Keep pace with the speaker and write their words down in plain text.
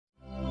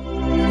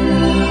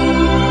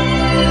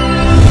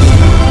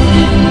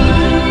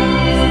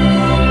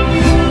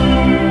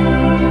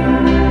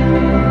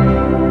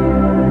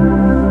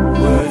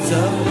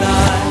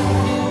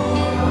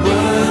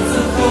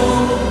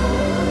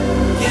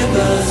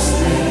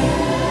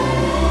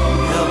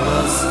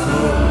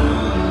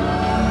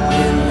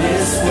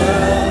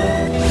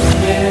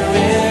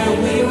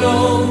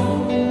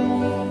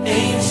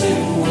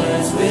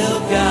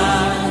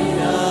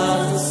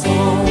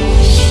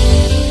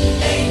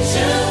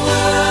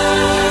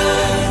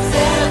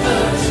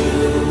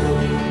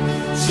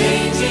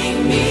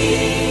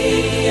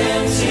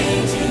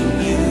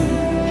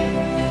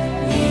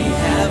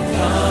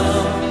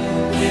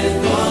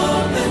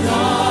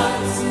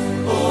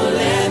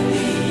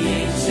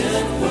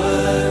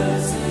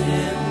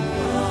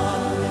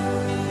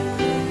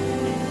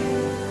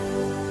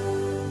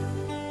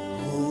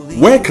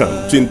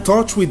Welcome to In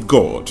Touch with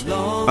God,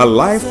 a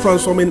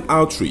life-transforming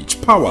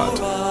outreach powered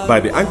by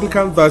the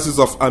Anglican Diocese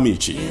of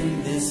Amici.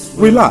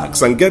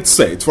 Relax and get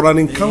set for an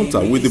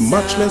encounter with the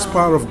matchless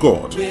power of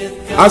God.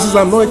 As His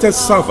anointed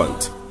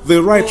servant,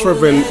 the Right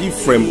Reverend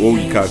Ephraim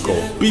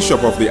Oikago,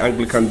 Bishop of the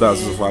Anglican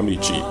Diocese of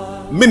Amici,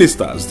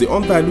 ministers the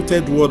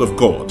undiluted Word of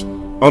God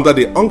under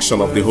the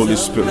unction of the Holy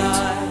Spirit.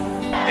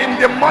 In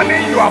the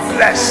morning you are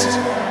blessed.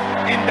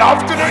 In the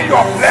afternoon you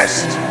are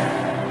blessed.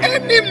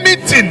 Any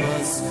meeting,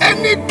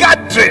 any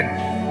gathering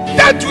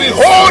that we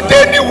hold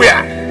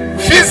anywhere,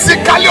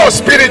 physically or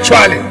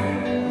spiritually,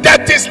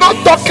 that is not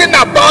talking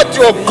about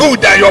your good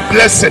and your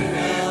blessing,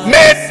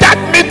 may that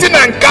meeting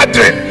and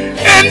gathering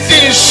end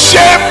in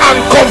shame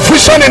and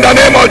confusion in the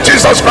name of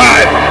Jesus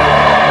Christ.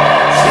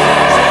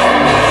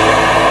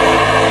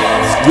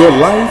 Your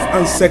life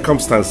and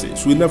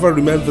circumstances will never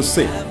remain the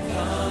same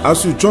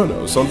as you join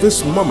us on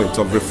this moment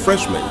of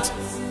refreshment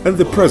and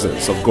the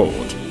presence of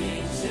God.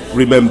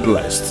 Remain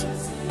blessed.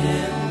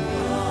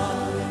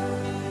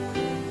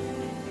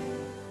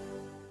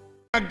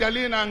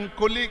 Magdalene and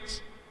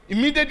colleagues,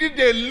 immediately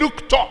they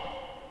looked up.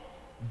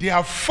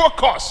 Their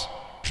focus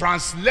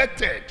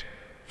translated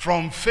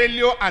from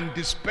failure and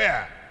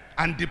despair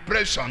and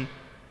depression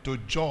to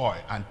joy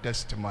and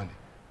testimony.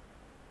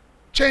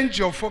 Change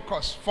your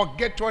focus.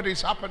 Forget what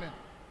is happening.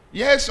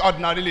 Yes,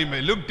 ordinarily it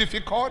may look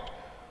difficult,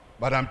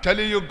 but I'm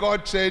telling you,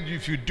 God said,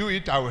 if you do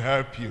it, I will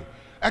help you.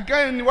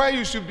 Again, why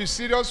you should be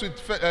serious with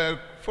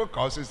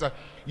focus is that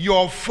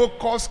your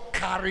focus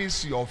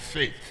carries your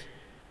faith.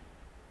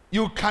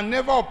 You can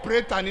never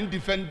operate an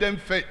independent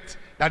faith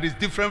that is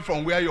different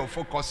from where you're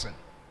focusing.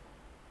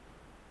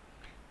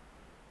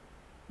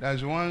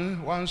 There's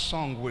one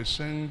song we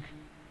sing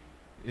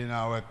in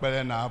our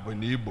Ekpere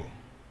Igbo.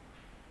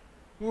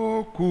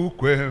 O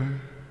kukwem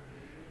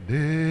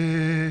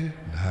de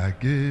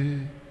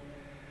nage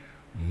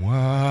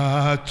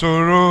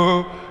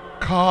mwatoro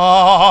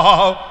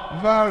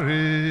Calvary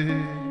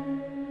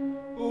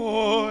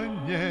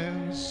onye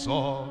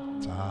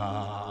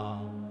nsọta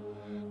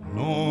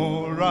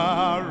n'ụra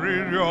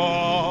rịrịọ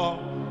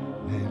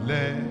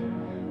niile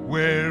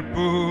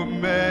wepụ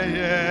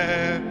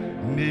mmehie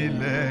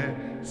niile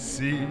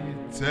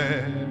site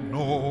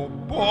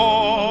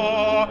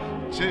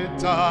n'ụbọchị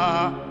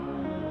taa.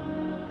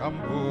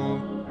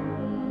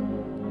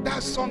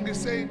 That song is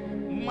saying,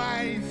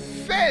 my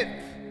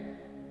faith,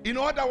 in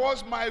other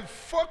words, my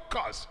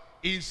focus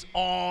is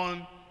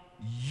on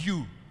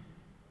you.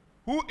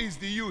 Who is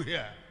the you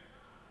here?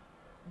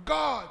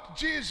 God,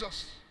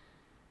 Jesus.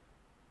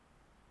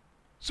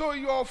 So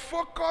your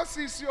focus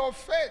is your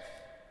faith.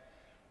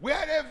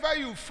 Wherever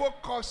you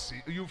focus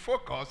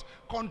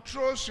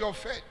controls your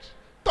faith.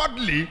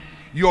 Thirdly,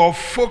 your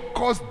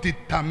focus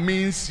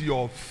determines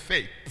your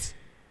faith.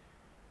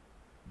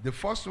 The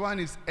first one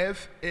is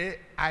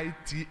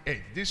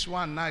F-A-I-T-H. This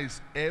one now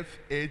is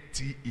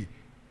F-A-T-E.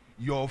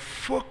 Your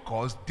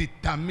focus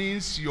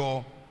determines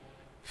your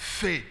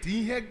faith.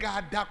 Ihe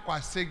ga-ada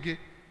kwasị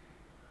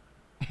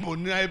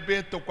monu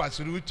ebe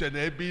tokwasịrị uche na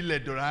ebe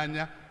iledoro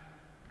anya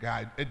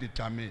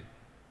ga-determine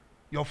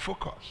your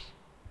focus.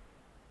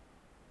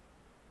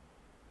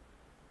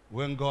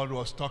 When God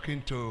was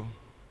talking to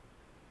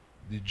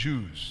the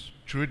Jews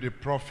through the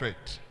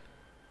prophet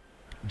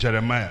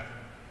Jeremiah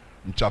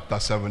in chapter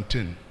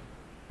 17,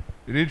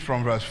 read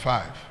from verse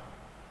 5.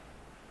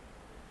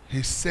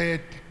 He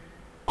said,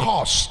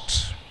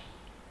 "Cursed."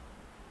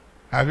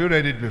 Have you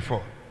read it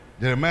before?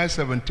 Jeremiah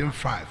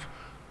 17:5.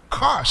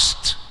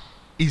 Cursed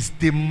is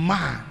the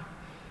man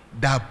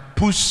that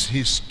puts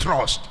his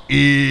trust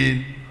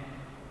in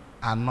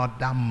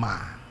another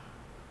man.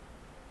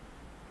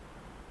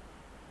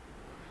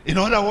 In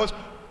other words,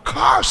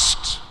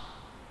 cursed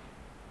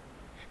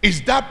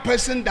is that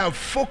person that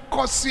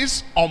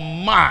focuses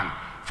on man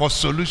for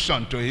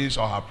solution to his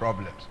or her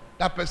problems.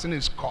 That person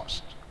is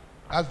cursed.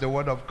 That's the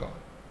word of God.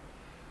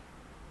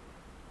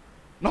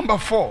 Number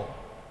 4,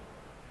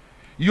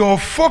 your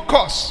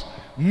focus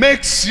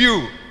makes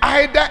you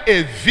either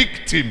a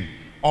victim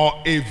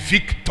or a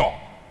victor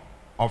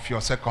of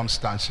your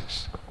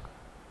circumstances.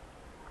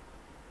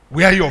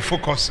 Where you're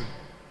focusing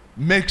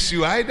makes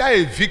you either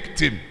a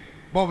victim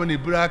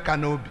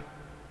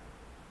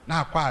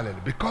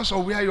because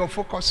of where you're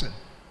focusing,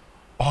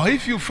 or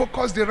if you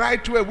focus the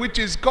right way, which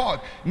is God,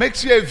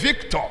 makes you a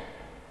victor.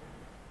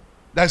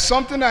 There's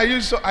something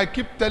I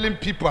keep telling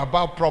people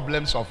about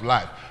problems of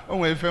life.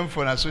 When we came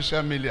for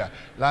social media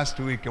last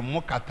week,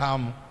 what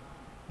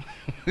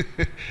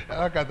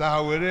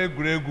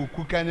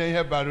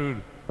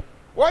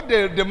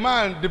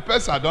the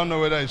person, I don't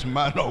know whether it's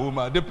man or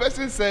woman, the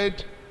person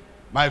said,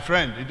 my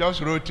friend, he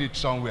just wrote it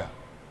somewhere.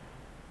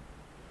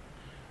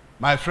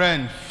 My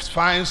friend,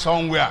 find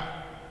somewhere,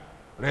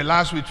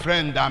 relax with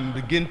friends and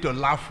begin to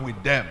laugh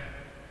with them.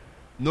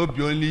 No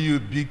be only you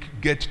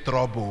big get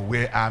trouble.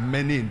 We are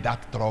many in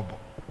that trouble.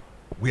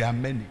 We are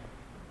many.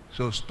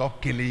 So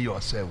stop killing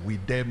yourself. We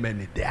there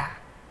many there.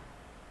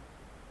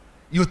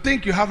 You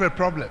think you have a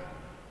problem.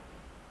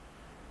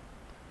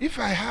 If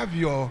I have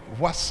your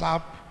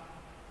WhatsApp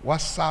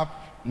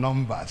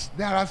numbers.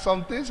 There are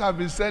some things I've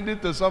been sending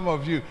to some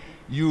of you.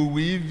 You will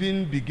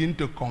even begin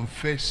to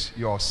confess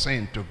your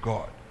sin to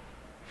God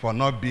for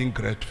not being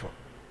grateful.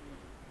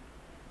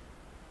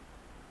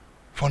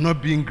 For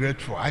not being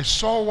grateful. I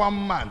saw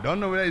one man, don't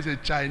know whether he's a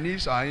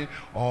Chinese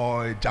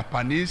or a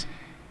Japanese,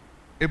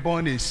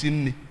 born in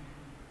Sydney.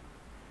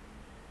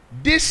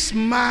 This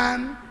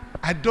man,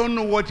 I don't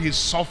know what he's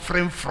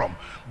suffering from,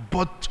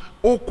 but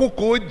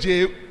okuko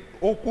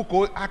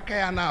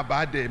akayana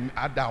about the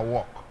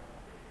work.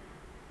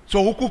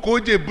 So okuko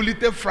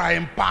bulite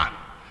frying pan.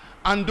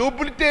 And do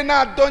bulite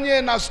na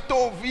donye na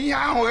stove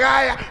ya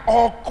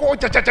or ko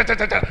cha cha cha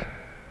cha cha.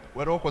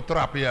 Where oko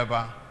trap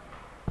yaba.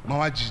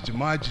 Majiji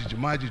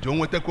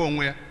onwete ko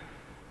onwe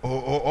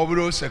o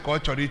bro se ko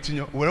chori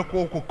tinyo were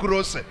ko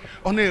kokuro se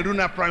ona eru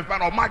na prime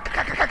pan o ma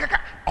kaka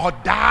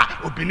oda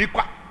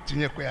obinikwa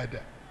tinye ko ya da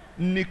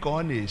nni ka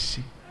ọ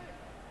na-esi.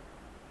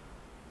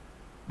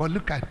 But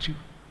look at you.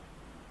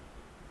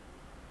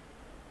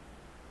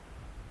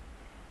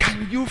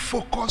 Can you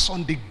focus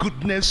on the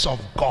goodness of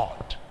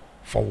God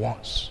for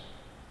once?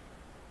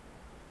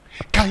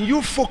 Can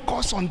you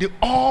focus on the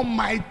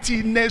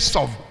almightiness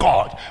of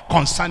God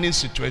concerning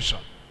situation?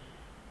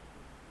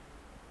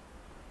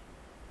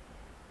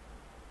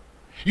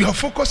 You're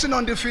focusing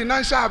on the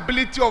financial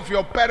ability of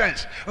your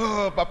parents.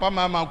 Oh, Papa,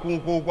 Mama,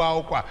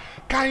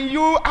 can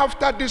you,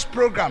 after this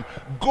program,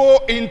 go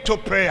into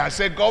prayer?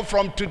 Say, God,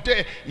 from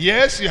today,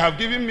 yes, you have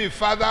given me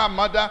father,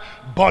 mother,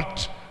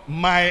 but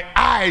my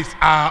eyes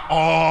are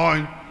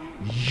on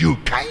you.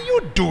 Can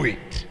you do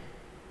it?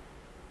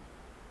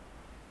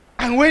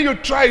 And when you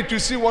try to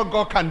see what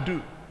God can do,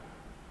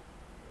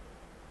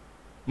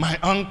 my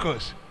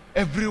uncles,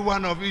 every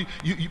one of you,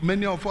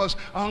 many of us,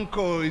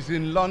 uncle is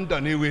in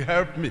London, he will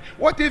help me.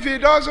 What if he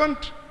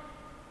doesn't?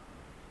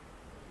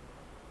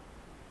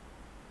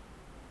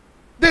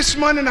 This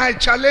morning I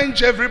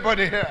challenge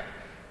everybody here.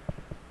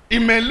 It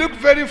may look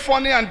very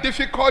funny and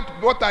difficult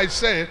what I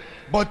say,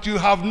 but you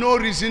have no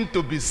reason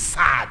to be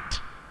sad.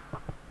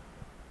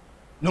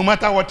 No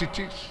matter what it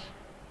is.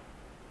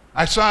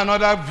 I saw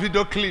another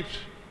video clip.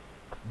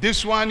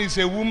 This one is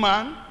a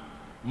woman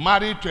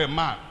married to a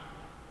man.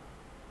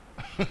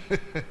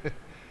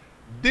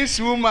 This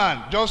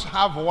woman just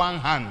have one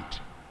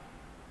hand,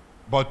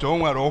 but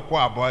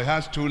boy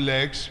has two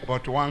legs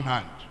but one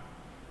hand.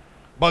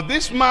 But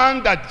this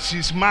man that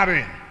she's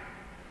marrying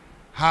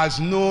has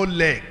no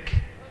leg.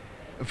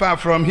 In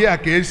fact, from here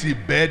can see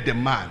bed the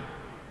man.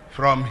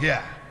 From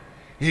here,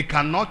 he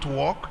cannot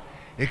walk,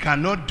 he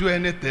cannot do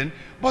anything.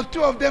 But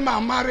two of them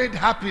are married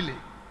happily.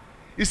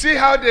 You see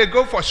how they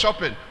go for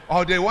shopping,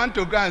 or they want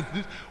to go and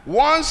do.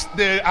 Once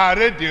they are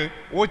ready,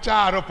 which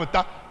are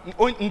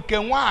nke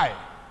nwai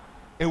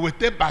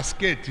ewete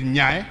basket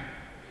nyai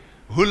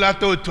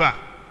hulata otu a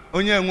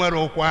onye nwere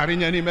ụkwara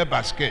nye n'ime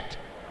basket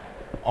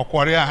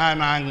ọkwara ha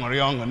na aṅụrị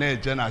ọṅụ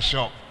na-eje na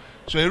shop.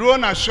 So eruo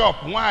na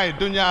shop nwanyị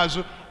donye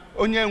azụ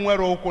onye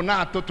nwere ụkwụ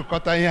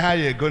na-atụtụkọta ihe ha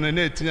ya ego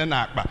na-etinye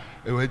n'akpa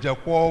eweje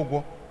kwụọ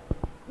ụgwọ.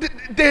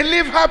 They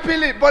live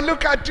happily, but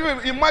look at you,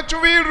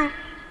 imachuwa iru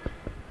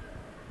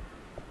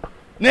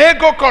na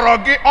ego kọrọ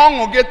gị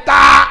ọṅụ gị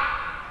taa.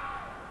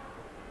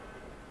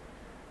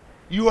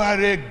 You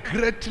are a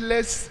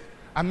greatless,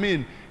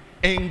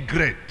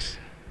 ingrate.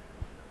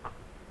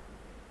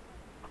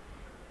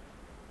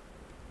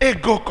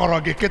 Ego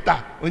koroge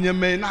kita onye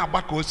me na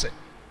agbaka ose.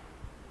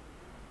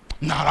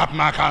 Na rap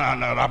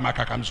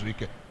maka kam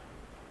zuike.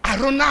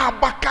 Aro na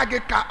agbaka ge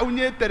ka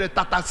onye tere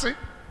tatasi.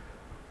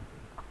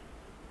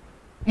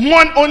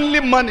 Only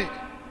money.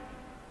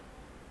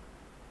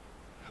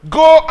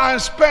 Go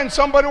and spend.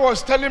 Somebody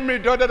was telling me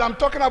the other day, I'm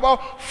talking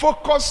about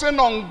focusing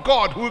on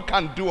God who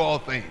can do all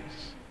things.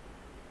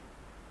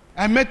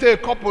 I met a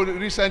couple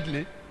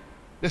recently.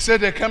 They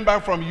said they came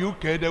back from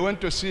UK. They went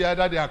to see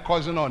either their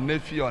cousin or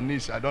nephew or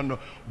niece, I don't know,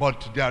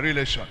 but their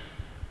relation.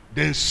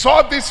 They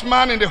saw this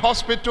man in the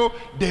hospital.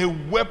 They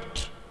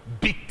wept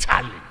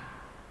bitterly.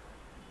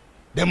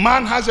 The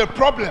man has a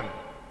problem.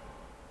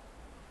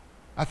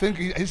 I think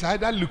it's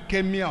either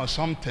leukemia or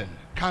something,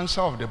 cancer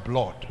of the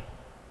blood.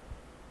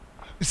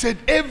 He said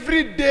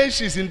every day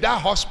she's in that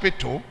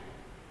hospital,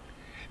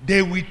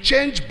 they will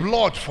change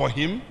blood for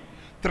him,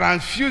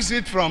 transfuse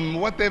it from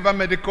whatever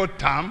medical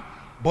term,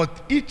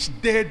 but each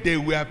day they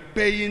were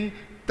paying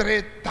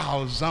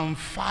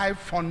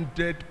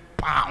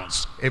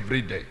 £3,500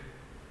 every day.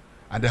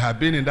 And they have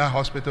been in that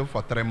hospital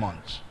for 3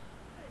 months.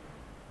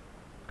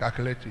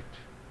 Calculate it.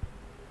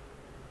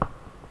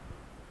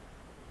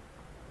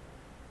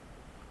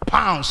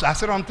 Pounds, I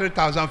said around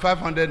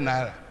 3,500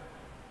 naira.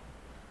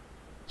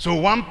 So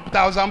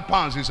 1,000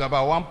 pounds is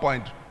about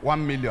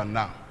 1.1 million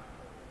now.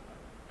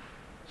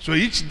 So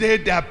each day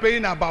they are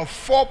paying about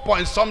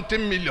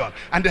 4-point-something million,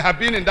 and they have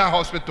been in that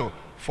hospital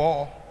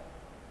for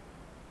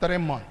 3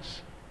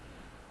 months.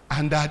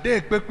 And that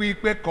day,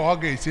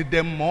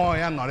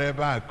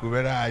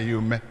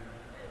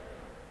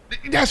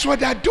 that's what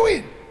they're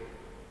doing.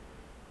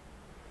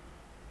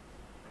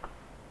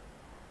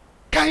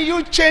 Can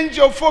you change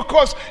your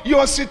focus?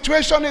 Your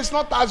situation is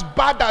not as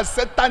bad as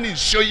Satan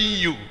is showing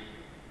you.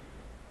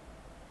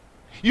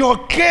 Your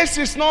case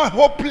is not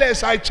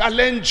hopeless, I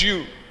challenge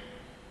you.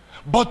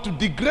 But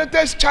the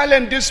greatest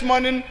challenge this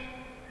morning,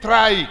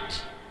 try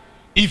it.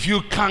 If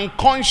you can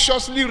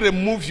consciously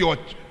remove your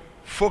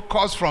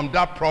focus from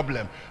that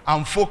problem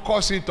and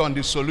focus it on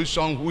the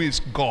solution, who is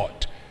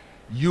God,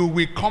 you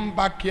will come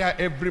back here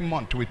every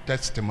month with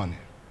testimony.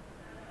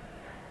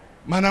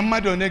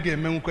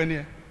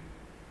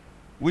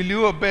 Will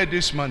you obey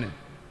this morning?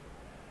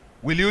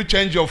 Will you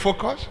change your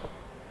focus?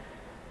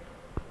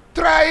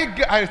 Try.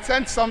 I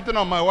sent something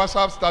on my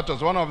WhatsApp status.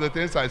 One of the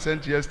things I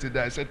sent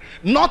yesterday, I said,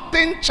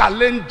 nothing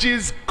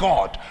challenges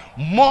God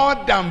more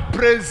than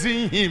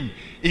praising him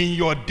in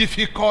your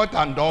difficult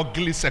and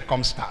ugly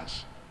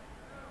circumstance.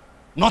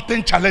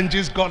 Nothing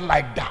challenges God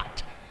like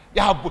that.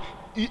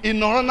 In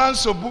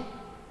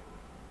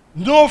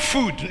no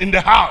food in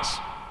the house.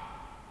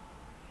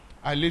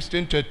 I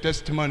listened to a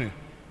testimony,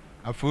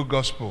 a full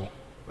gospel,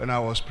 when I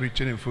was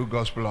preaching in full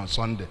gospel on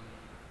Sunday.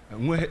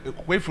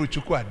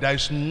 There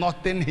is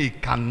nothing he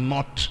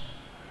cannot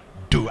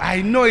do.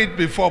 I know it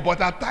before,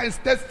 but at times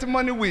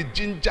testimony will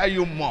ginger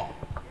you more.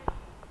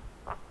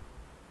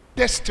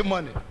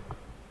 Testimony.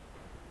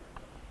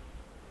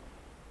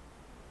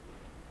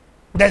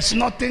 There's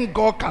nothing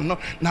God cannot.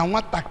 Now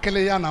what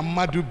takele na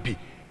madu bi?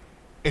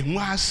 One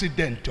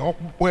accident or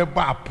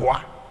whereby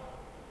poor.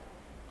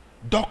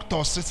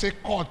 Doctor say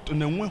court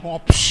in one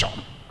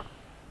option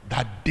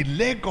that the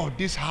leg of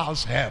this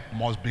house help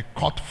must be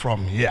cut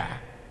from here.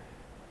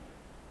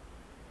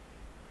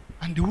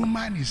 And the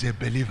woman is a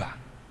believer,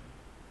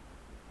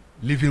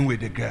 living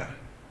with the girl.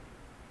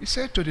 He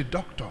said to the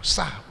doctor,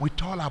 sir,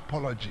 with all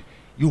apology,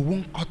 you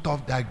won't cut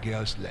off that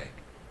girl's leg.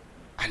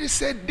 And he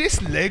said,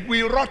 this leg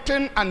will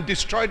rotten and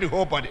destroy the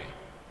whole body.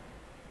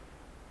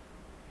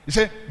 He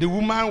said, the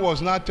woman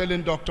was not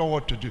telling doctor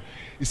what to do.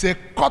 He said,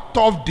 cut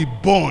off the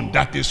bone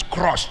that is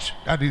crushed,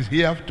 that is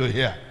here to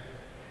here.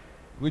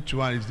 Which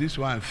one is this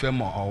one,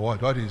 femur or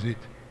what? What is it?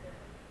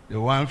 The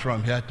one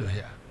from here to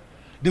here.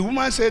 The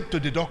woman said to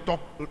the doctor,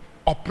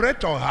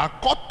 operate on her,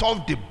 cut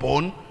off the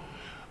bone,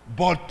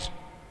 but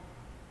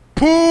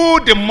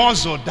pull the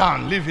muscle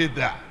down, leave it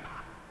there.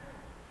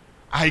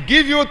 I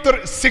give you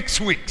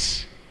 6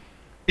 weeks.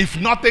 If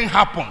nothing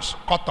happens,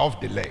 cut off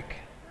the leg.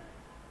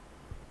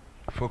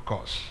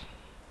 Focus.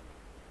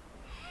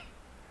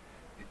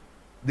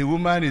 The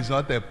woman is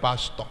not a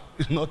pastor.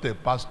 It's not a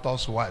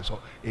pastor's wife, so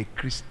a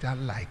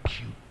Christian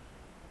like you.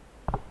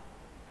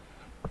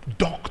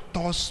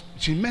 Doctors,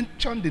 she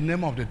mentioned the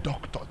name of the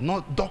doctor,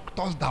 not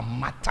doctors that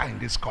matter in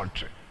this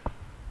country.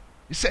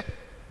 He said,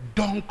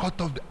 don't cut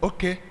off the,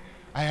 okay,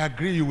 I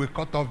agree you will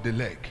cut off the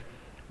leg,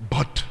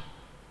 but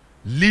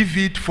leave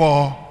it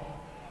for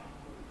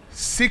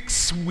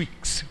 6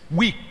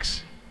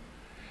 weeks.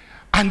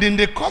 And in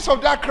the course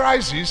of that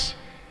crisis,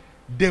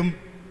 the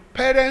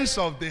parents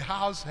of the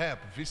house help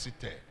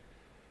visited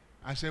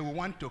and said, we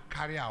want to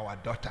carry our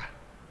daughter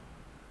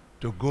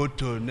to go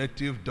to a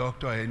native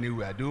doctor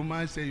anywhere. The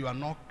woman said, you are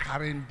not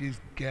carrying this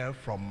girl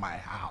from my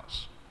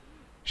house.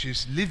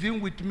 She's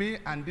living with me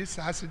and this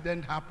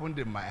accident happened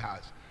in my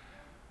house.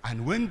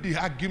 And when the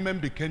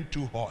argument became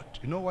too hot,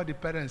 you know what the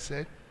parents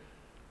said?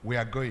 We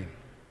are going.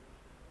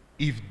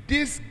 If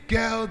this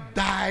girl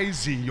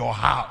dies in your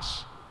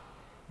house,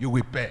 you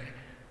will pay.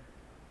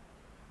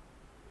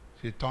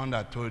 She turned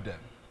and told them,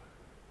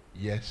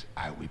 yes,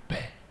 I will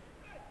pay,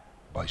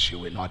 but she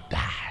will not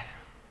die.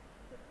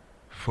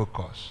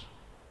 Focus.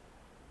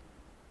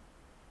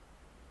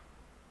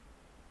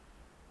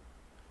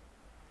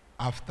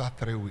 After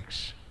 3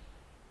 weeks,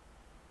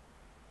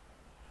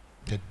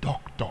 the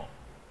doctor,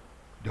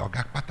 the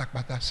Oga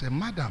Patakpata said,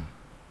 madam,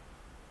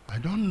 I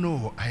don't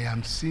know, I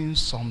am seeing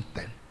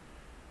something.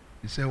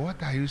 He said,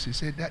 what are you? He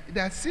said,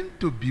 there seemed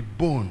to be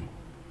bone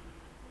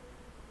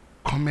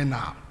coming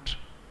out.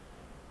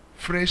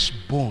 Fresh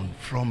bone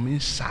from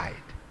inside.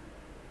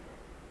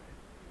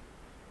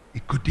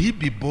 Could it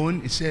be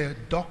bone? He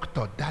said,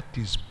 doctor, that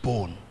is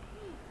bone.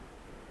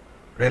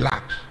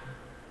 Relax.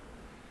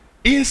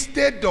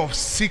 Instead of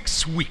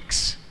 6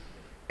 weeks,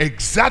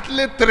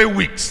 exactly 3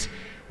 weeks,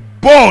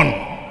 bone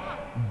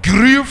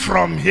grew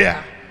from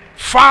here,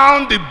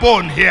 found the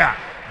bone here,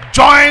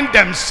 joined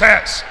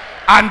themselves,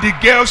 and the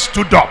girl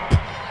stood up.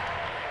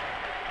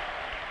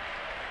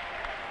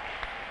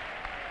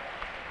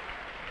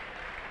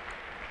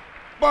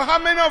 But how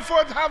many of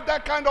us have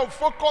that kind of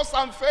focus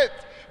and faith?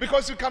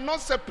 Because you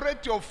cannot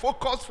separate your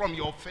focus from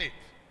your faith.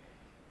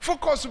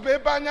 Focus.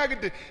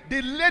 The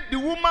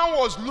woman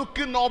was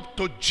looking up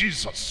to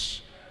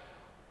Jesus.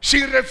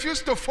 She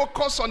refused to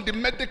focus on the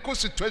medical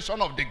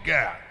situation of the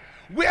girl.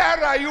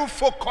 Where are you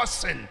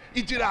focusing?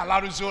 Ijira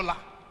Larizola.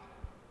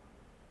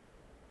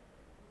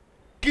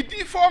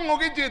 Kidifo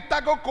ngogiji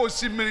tago ko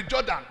simiri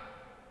Jordan.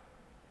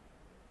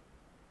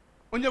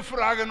 Onye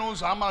furage no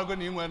zo amago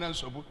ni nwe na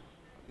nsobu.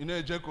 Ina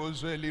eje ko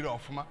zo elire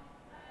ofuma.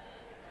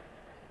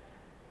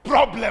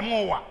 Problem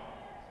ụwa.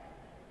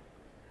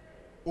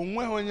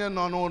 Onwe onye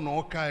nọ n'ụlọ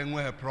ụka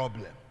enwe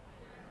problem.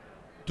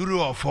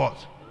 True or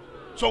false?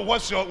 So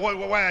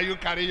why are you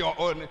carrying your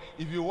own?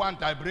 If you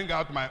want, I bring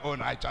out my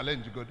own. I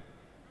challenge God.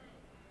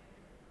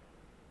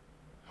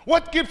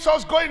 What keeps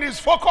us going is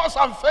focus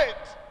and faith.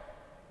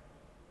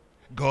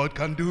 God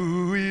can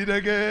do it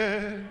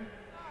again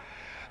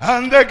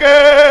and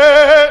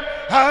again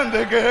and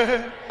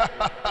again.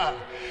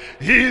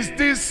 He's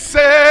the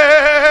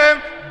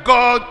same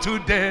God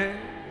today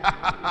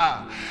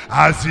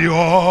as he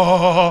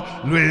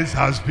always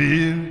has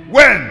been.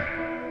 When?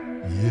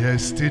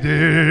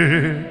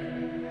 Yesterday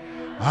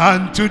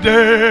and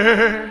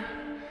today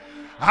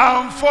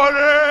and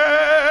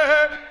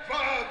forever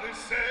the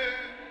same.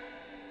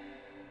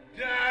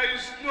 There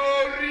is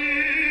no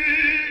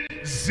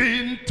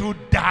reason to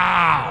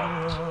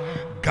doubt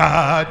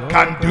God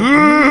can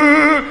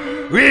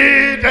do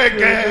it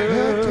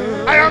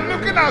again. I am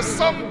looking at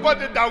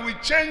somebody that will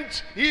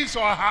change his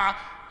or her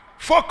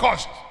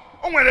focus.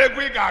 On where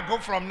we go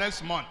from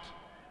next month.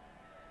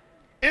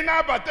 In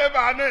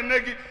Abateva,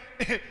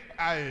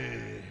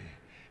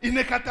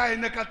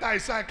 Inekata,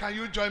 Isaiah, can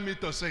you join me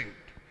to sing?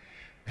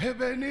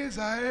 Heaven is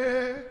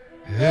a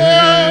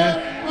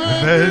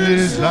heaven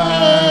is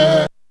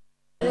a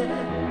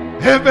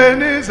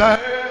heaven is a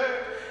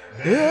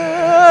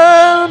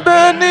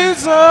heaven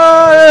is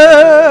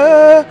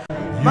a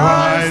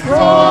my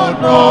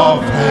throne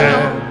of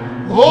hell.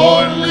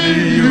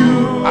 Only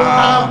you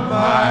are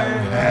my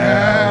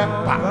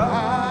helper.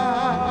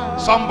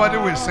 Somebody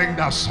will sing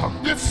that song.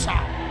 Yes, sir.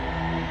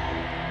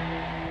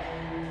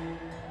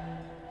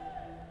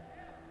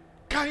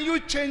 Can you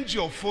change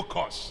your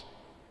focus?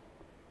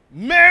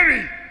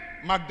 Mary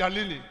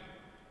Magdalene,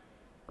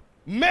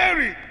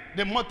 Mary,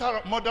 the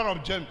mother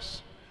of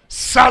James,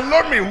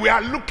 Salome, we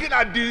are looking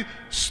at the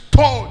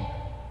stone,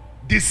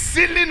 the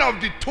ceiling of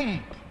the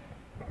tomb.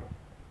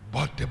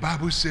 But the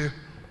Bible says,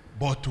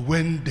 but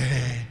when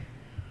they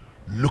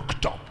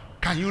looked up,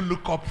 can you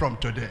look up from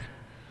today?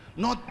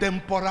 Not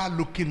temporal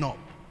looking up.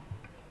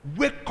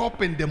 Wake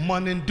up in the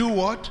morning, do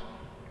what?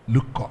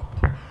 Look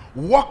up.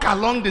 Walk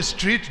along the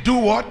street, do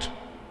what?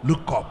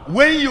 Look up.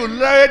 When you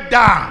lay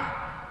down,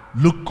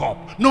 look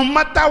up. No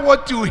matter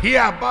what you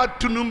hear about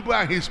Tunumbu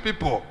and his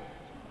people,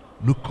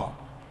 look up.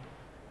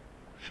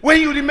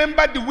 When you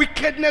remember the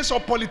wickedness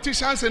of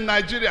politicians in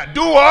Nigeria,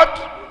 do what?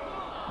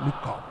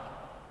 Look up.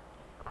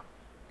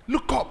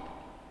 Look up.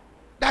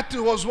 That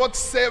was what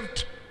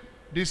saved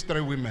these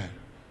three women.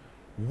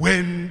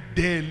 When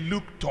they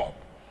looked up.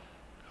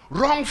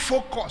 Wrong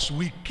focus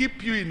will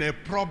keep you in a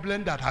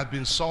problem that has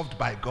been solved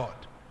by God.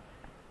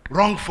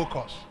 Wrong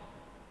focus.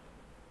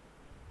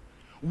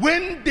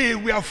 When they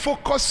were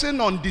focusing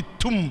on the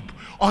tomb,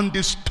 on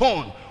the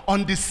stone,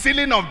 on the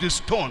ceiling of the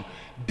stone,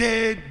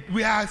 they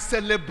were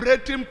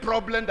celebrating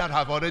problems that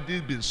have already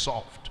been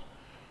solved.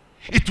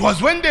 It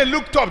was when they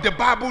looked up, the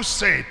Bible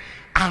said,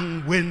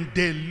 and when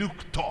they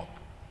looked up,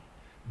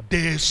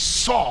 they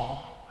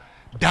saw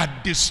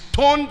that the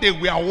stone they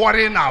were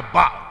worrying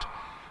about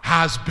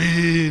has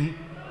been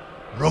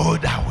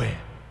rolled away.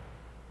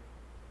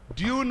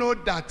 Do you know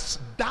that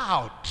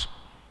doubt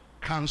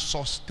can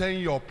sustain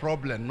your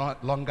problem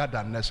not longer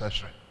than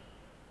necessary?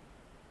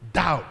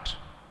 Doubt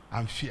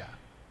and fear.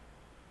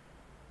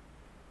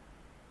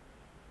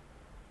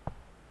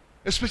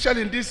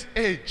 Especially in this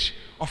age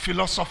of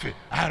philosophy.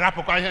 I'm not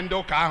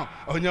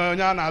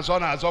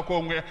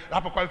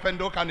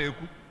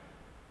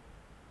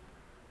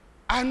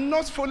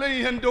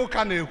following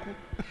Hendoka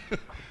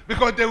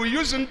because they will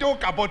use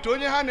Ndoka, but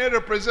only they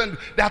represent.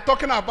 They are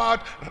talking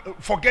about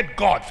forget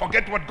God,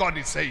 forget what God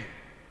is saying.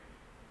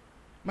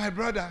 My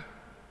brother,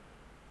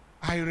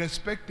 I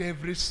respect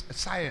every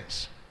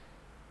science.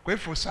 Go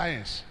for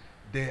science.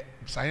 The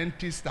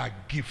scientists are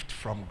gift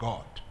from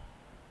God.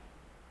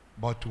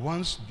 But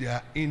once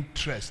their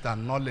interest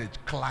and knowledge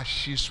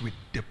clashes with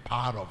the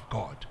power of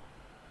God,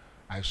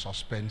 I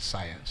suspend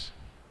science.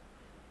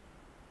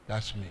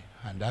 That's me.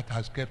 And that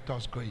has kept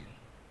us going.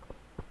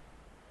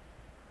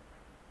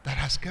 That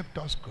has kept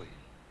us going.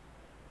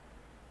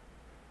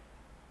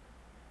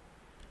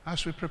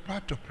 As we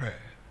prepare to pray,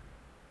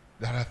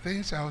 there are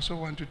things I also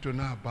want you to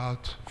know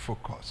about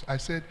focus. I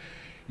said,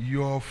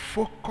 your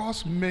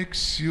focus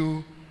makes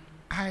you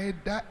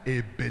either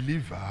a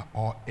believer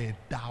or a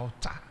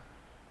doubter.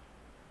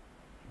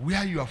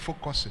 Where you are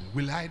focusing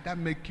will either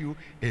make you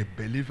a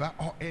believer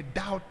or a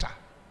doubter.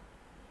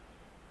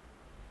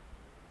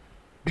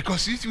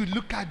 Because if you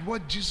look at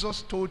what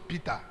Jesus told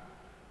Peter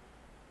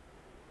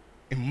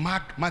in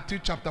Matthew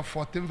chapter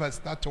 14 verse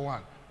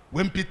 31,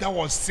 when Peter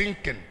was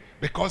sinking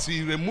because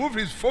he removed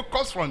his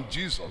focus from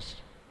Jesus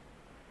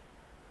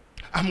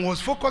and was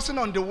focusing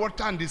on the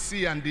water and the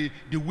sea and the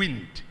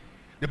wind.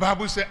 The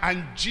Bible says,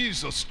 and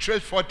Jesus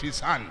stretched forth his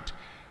hand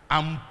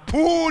and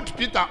pulled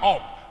Peter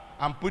up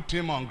and put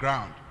him on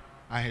ground.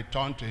 And he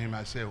turned to him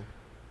and said,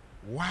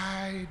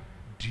 why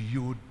do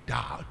you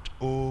doubt,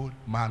 O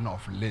man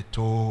of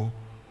little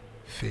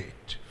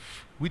faith?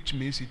 Which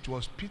means it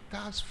was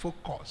Peter's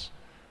focus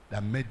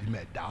that made him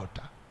a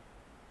doubter.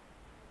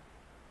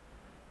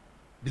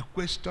 The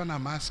question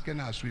I'm asking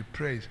as we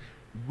pray is,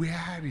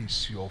 where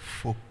is your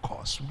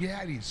focus?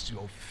 Where is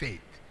your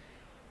faith?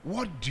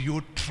 What do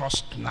you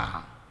trust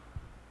now?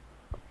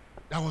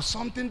 That was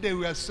something they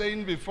were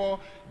saying before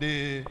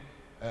the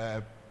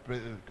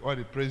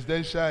the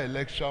Presidential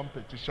Election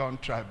Petition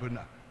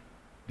Tribunal.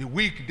 The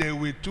week they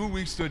were 2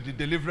 weeks to the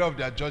delivery of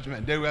their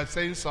judgment, they were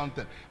saying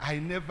something. I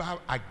never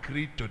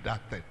agreed to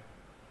that thing.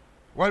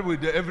 What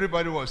would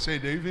everybody was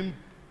saying? They even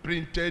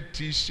printed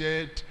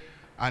T-shirt,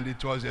 and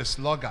it was a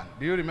slogan.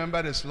 Do you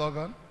remember the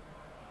slogan?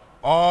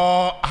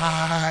 All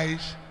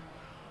eyes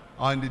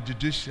on the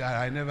judiciary.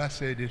 I never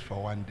said it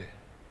for one day.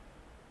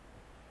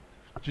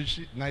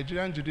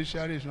 Nigerian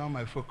judiciary is not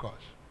my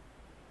focus.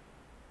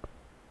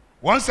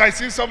 Once I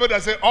see somebody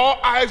that say all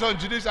eyes on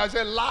judiciary, I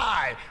say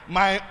lie.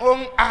 My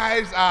own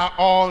eyes are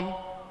on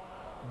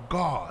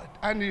God.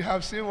 And you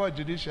have seen what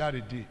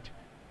judiciary did.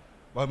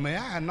 But may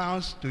I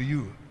announce to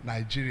you,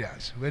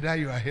 Nigerians, whether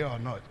you are here or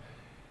not,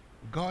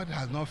 God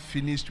has not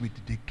finished with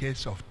the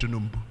case of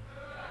Tinubu.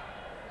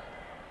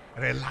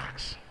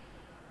 Relax.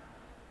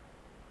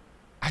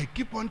 I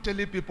keep on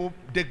telling people,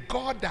 the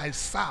God I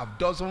serve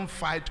doesn't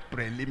fight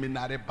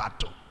preliminary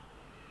battle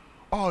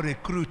or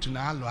recruit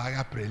na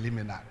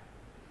preliminary.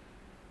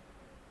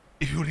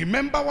 If you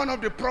remember one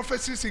of the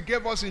prophecies he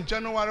gave us in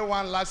January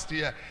 1 last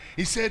year,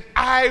 he said,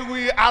 I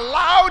will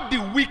allow the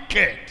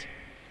wicked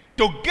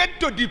to get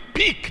to the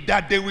peak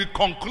that they will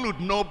conclude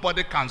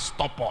nobody can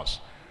stop us.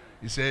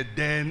 He said,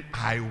 then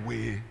I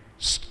will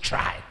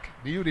strike.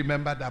 Do you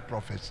remember that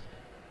prophecy?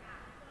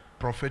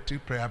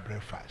 Prophetic prayer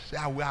breakfast. Say,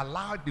 I will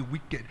allow the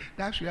wicked.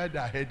 That's where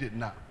they're headed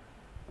now.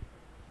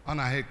 On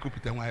a head, keep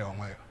it away on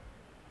way.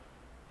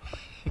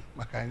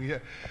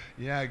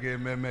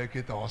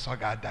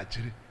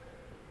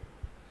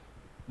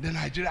 The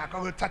Nigeria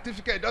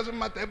certificate doesn't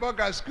matter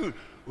about school.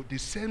 The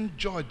same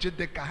judge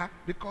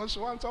because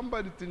when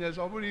somebody thinks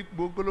somebody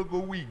go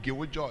weak,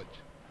 judge.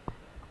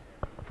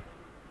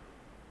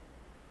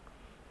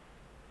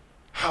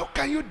 How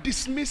can you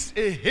dismiss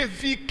a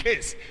heavy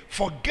case,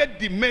 forget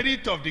the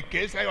merit of the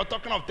case, and you're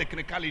talking of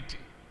technicality?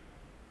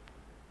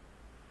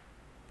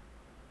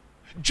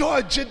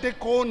 George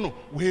Dekono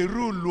we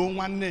rule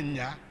one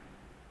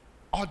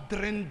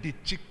ordering the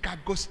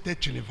Chicago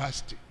State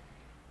University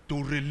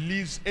to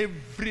release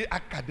every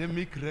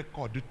academic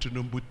record to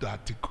Numbutu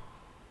article.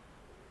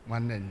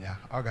 Manenya,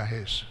 oga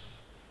hesu.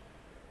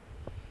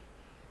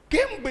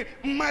 Kembe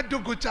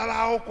madugu chala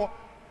akwụkwọ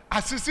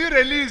asisi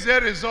release a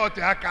result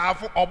aka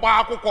afụ ọgba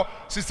akwụkwọ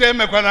sisi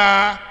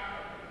emekwana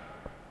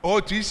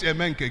otu isi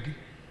eme nke gị.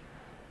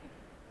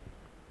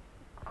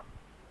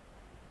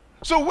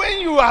 So when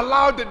you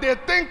allow that, they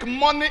think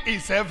money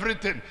is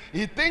everything.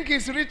 He think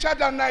he's richer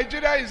than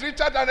Nigeria, he's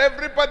richer than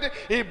everybody.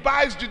 He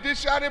buys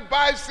judiciary,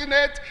 buys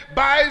Senate,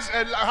 buys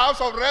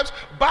House of Reps,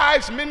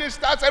 buys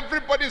ministers.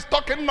 Everybody is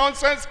talking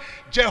nonsense.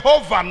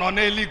 Jehovah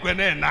noneli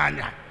gwene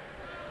nanya.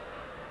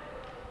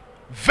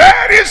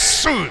 Very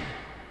soon,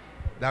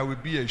 there will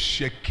be a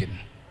shaking.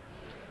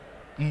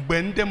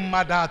 Mbende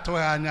mmada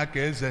atoya anya ka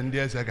eze ndị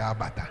eze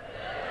ga-abata.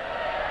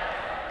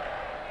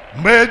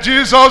 Mgbe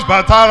Jesus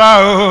batara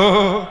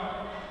o.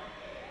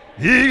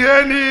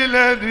 Ihe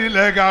niile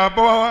niile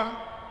ga-abụ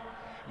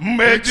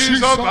mgbe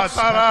Jizọs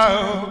batara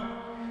o.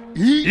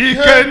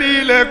 Ike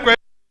niile kwe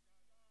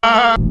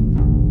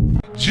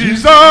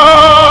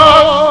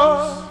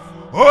Jizọs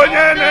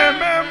onye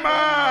na-eme mma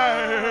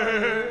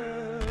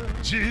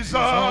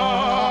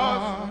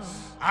Jizọs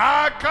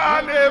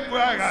aka na-ebu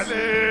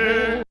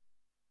aghale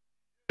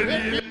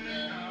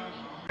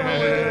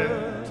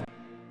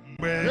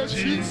mgbe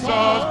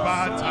Jizọs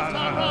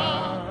batara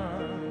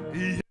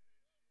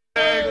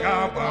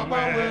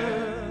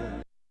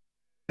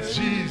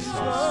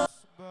Jesus.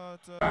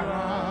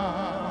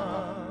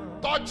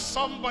 Touch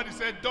somebody,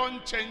 say,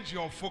 don't change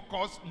your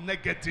focus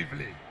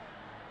negatively.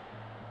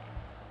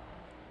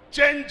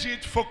 Change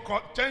it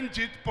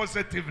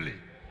positively.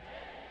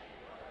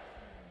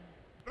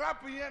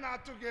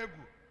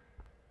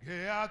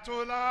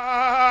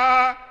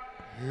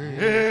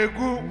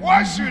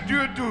 What should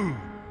you do?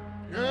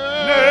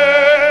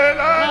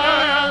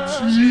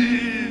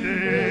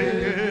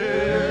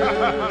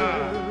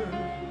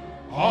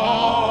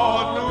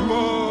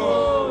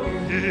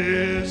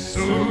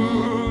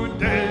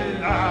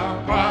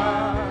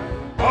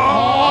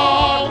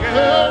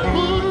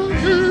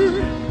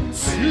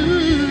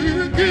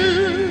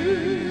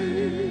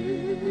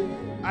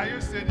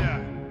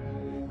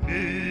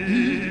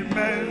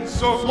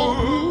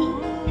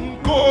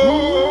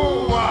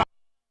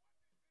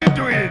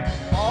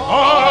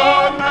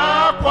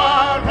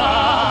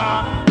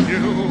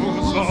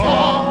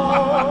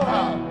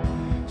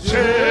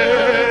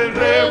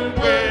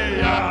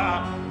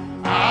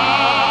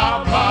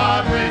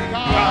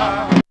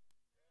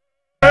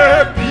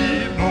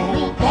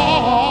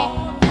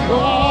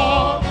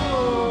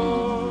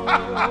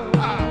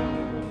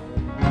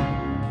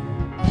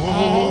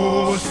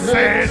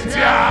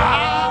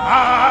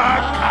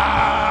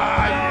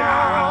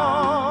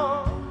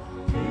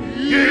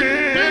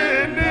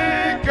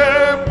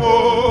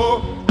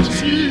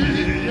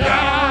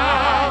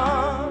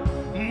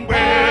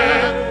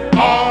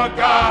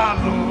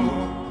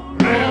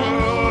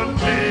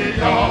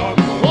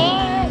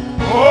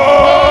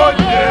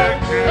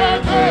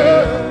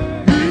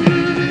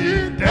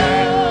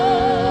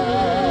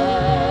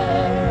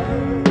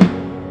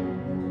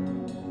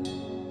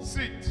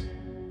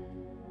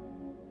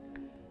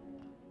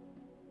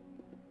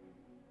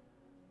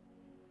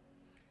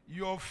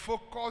 Your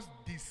focus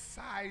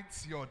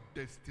decides your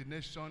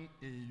destination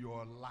in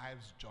your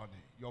life's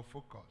journey. Your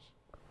focus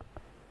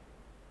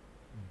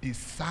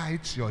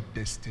decides your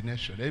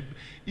destination.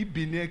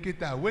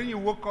 When you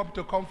woke up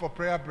to come for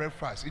prayer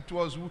breakfast, it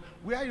was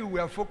where you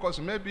were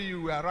focused. Maybe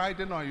you were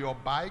riding on your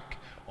bike,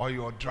 or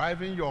you're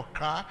driving your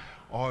car,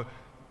 or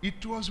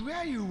it was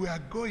where you were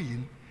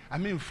going.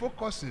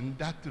 Focusing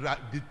that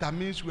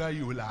determines where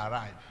you will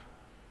arrive.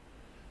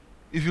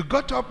 If you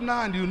got up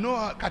now and you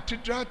know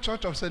Cathedral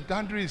Church of St.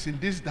 Andrew is in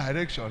this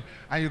direction,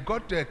 and you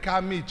got to a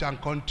car meet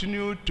and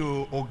continue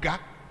to Oga,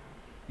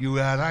 you will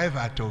arrive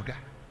at Oga.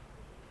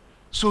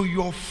 So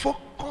your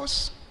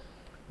focus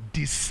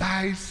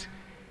decides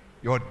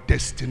your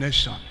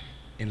destination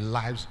in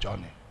life's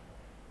journey.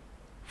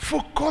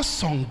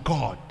 Focus on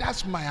God.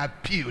 That's my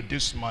appeal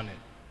this morning.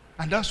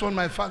 And that's what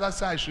my father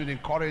said I should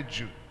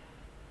encourage you.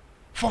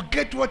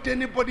 Forget what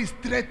anybody is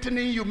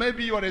threatening you.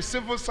 Maybe you're a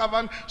civil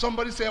servant.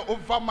 Somebody say,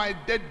 over my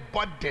dead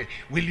body,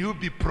 will you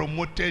be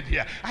promoted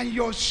here? And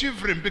you're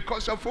shivering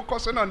because you're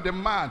focusing on the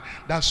man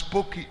that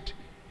spoke it.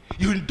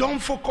 You don't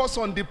focus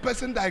on the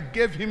person that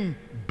gave him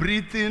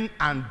breathing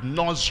and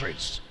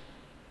nostrils.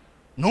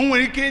 No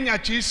one can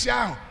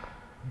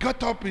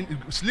got up,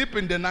 sleep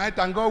in the night,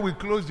 and God will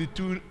close the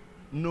two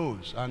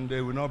nose, and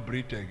they will not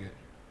breathe again.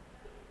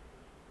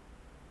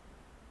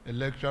 A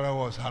lecturer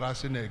was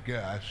harassing a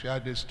girl. I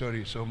shared this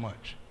story so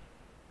much.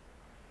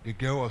 The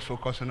girl was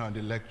focusing on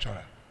the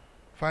lecturer.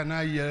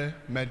 Final year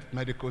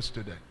medical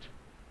student.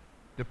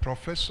 The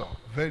professor,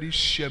 very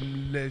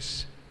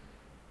shameless,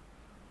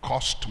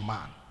 cursed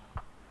man.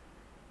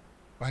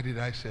 Why did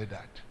I say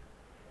that?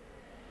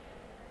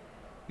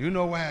 You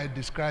know why I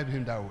describe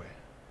him that way?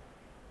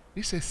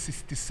 He's a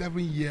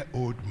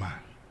 67-year-old man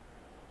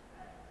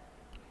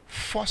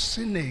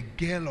forcing a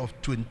girl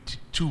of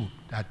 22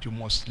 that you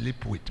must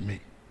sleep with me.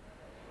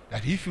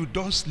 That if you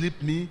don't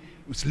sleep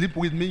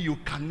with me, you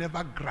can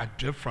never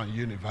graduate from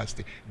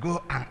university.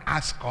 Go and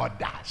ask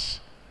others.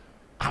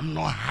 I'm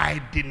not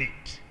hiding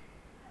it.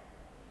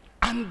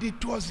 And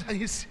it was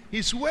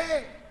his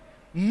way.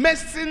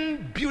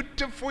 Messing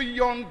beautiful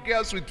young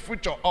girls with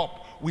future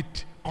up with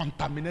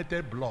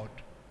contaminated blood.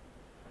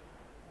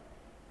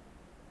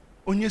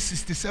 Only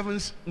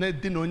 67,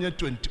 only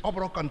 20.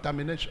 Overall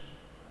contamination.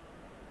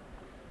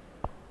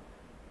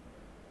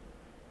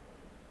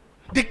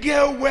 The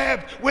girl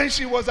wept when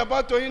she was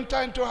about to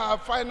enter into her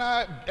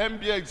final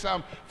MBA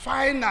exam.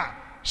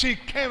 She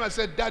came and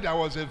said, Daddy, I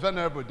was a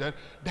venerable dad.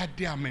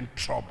 Daddy, I'm in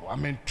trouble.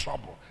 I'm in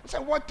trouble. I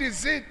said, what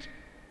is it?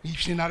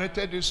 She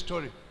narrated this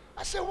story.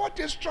 I said, what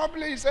is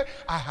trouble? He said,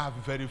 I have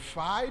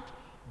verified.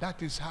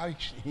 That is how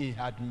he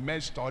had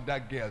messed other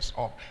girls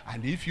up.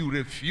 And if you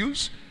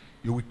refuse,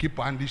 you will keep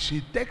on.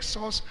 She takes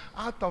us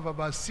out of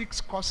about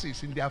 6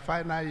 courses in their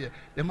final year.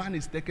 The man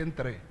is taking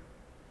 3.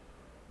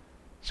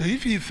 So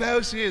if he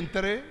fails you in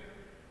 3,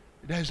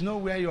 there's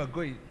nowhere you are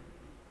going.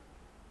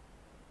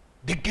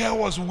 The girl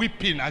was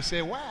weeping. I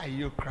said, why are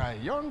you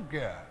crying? Young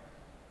girl.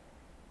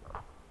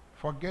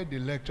 Forget the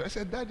lecture. I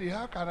said, Daddy,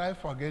 how can I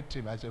forget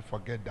him? I said,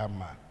 forget that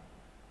man.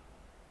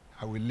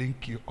 I will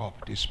link you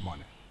up this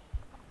morning.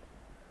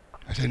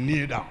 I said,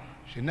 kneel down.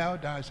 She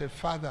knelt down. I said,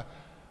 Father,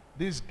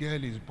 this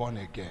girl is born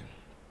again.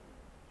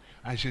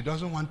 And she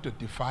doesn't want to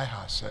defy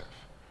herself.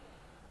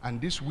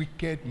 And this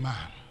wicked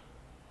man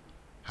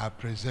have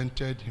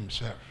presented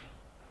himself.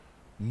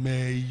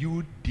 May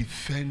you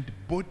defend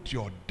both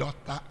your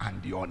daughter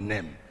and your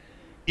name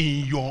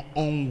in your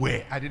own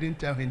way. I didn't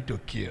tell him to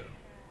kill.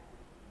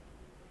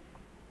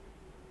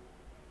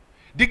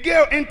 The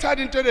girl entered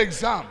into the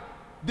exam.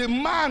 The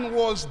man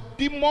was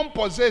demon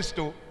possessed.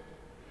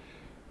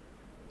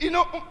 You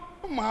know,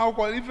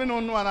 even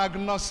on an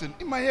agnostic,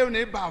 in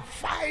my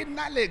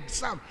final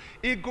exam,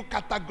 ego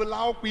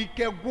katagola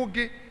ike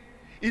gugi.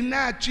 In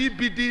a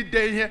GBD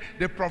day here,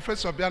 the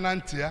professor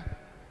Bianantia,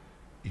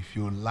 if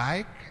you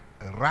like,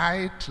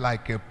 write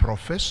like a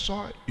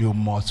professor, you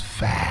must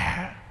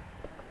fail.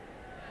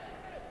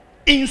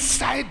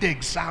 Inside the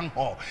exam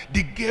hall,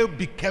 the girl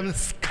became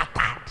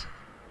scattered.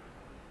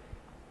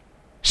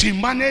 She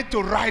managed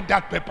to write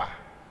that paper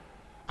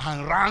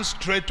and ran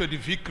straight to the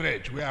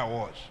vicarage where I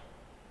was.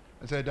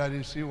 I said,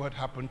 Daddy, see what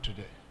happened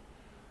today?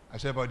 I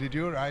said, but did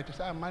you write? He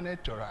said, I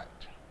managed to write.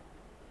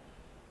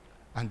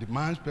 And the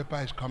man's paper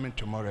is coming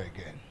tomorrow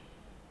again.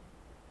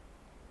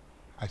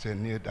 I said,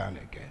 kneel down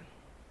again.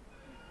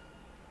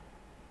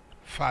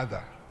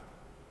 Father,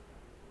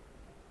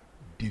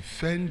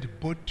 defend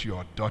both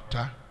your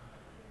daughter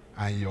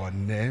and your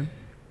name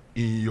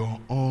in your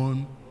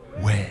own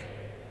way.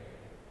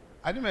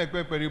 I didn't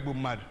make people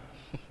mad.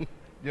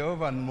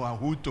 Jehovah knew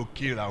who to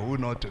kill and who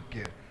not to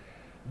kill.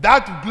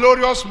 That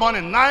glorious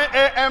morning, 9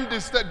 a.m.,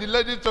 the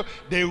ladies,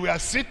 they were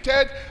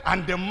seated,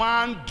 and the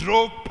man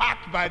drove,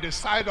 parked by the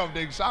side of the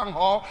exam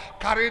hall,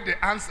 carried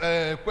the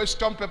answer,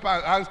 question paper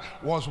and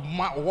was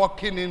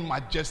walking in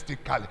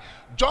majestically.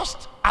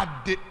 Just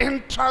at the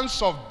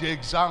entrance of the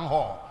exam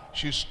hall,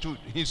 he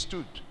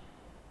stood.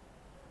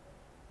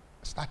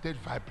 Started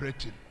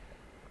vibrating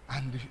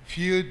and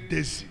feel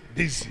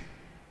dizzy,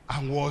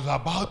 and was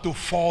about to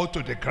fall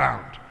to the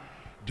ground.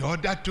 The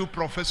other two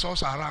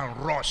professors around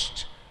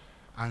rushed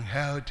and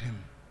held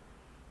him.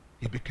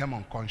 He became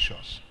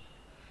unconscious.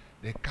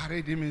 They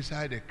carried him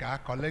inside the car,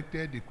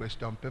 collected the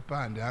question paper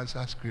and the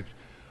answer script,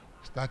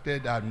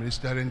 started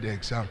administering the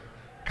exam,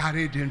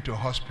 carried him to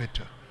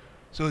hospital.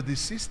 So the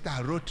sister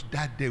wrote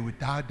that day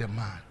without the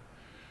man.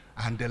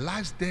 And the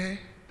last day,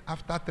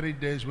 after 3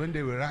 days, when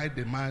they will write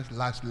the man's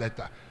last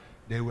letter,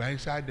 they were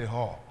inside the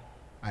hall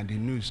and the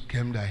news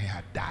came that he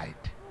had died.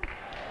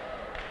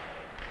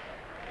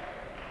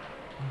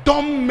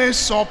 Don't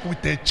mess up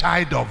with a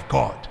child of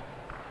God.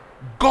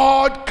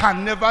 God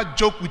can never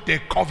joke with a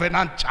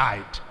covenant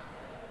child.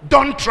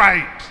 Don't try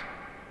it.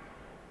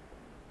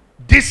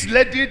 This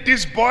lady,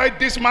 this boy,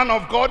 this man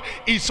of God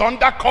is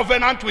under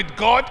covenant with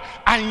God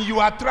and you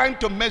are trying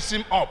to mess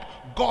him up.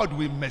 God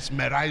will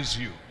mesmerize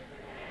you.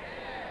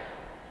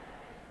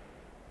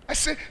 I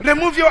say,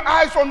 remove your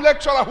eyes from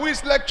lecturer. Who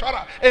is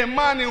lecturer? A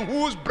man in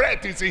whose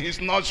breath is in his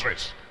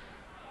nostrils.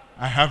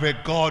 I have a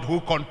God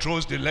who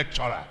controls the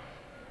lecturer.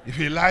 If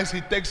he lies,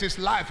 he takes his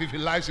life. If he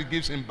lies, he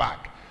gives him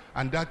back.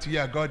 And that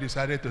year, God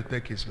decided to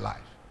take his life.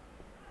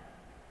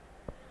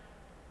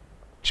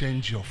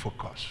 Change your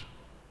focus.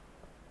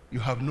 You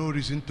have no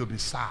reason to be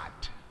sad.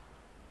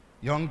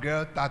 Young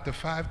girl,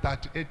 35,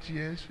 38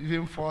 years,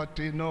 even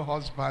 40, no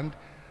husband,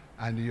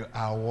 and you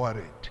are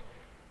worried.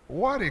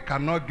 Worry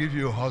cannot give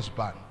you a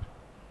husband,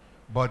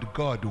 but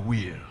God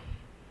will.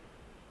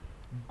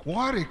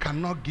 Worry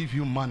cannot give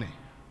you money,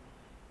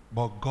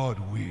 but God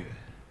will.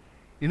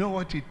 You know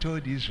what he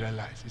told the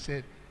Israelites? He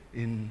said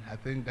in, I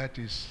think that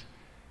is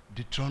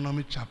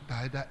Deuteronomy chapter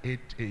either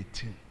 8:18.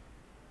 He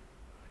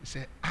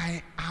said,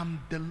 I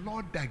am the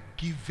Lord that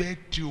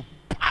giveth you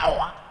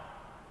power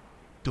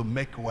to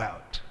make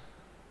wealth.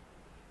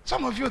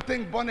 Some of you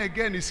think born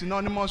again is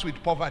synonymous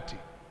with poverty.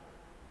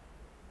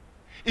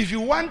 If you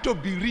want to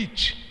be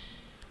rich,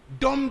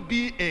 don't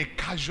be a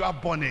casual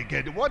born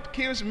again. What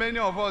kills many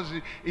of us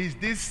is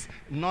this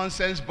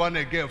nonsense born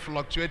again,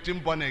 fluctuating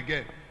born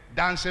again,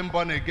 dancing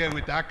born again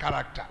with our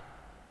character.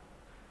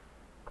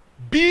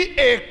 Be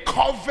a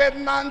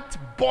covenant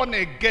born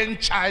again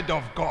child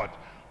of God,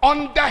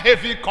 under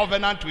heavy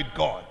covenant with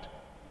God.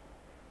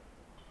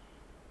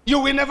 You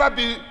will never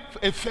be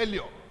a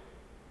failure.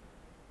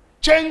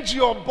 Change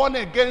your born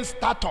again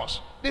status.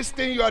 This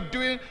thing you are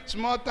doing,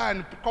 small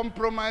time,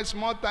 compromise,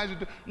 small time.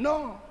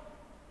 No.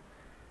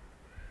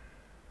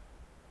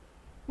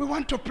 We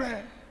want to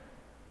pray.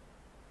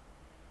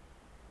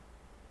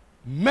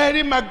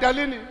 Mary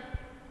Magdalene,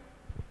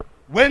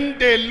 when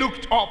they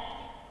looked up,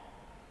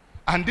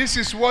 and this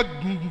is what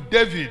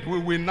David, we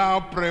will now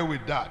pray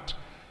with that.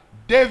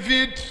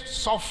 David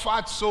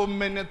suffered so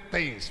many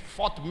things,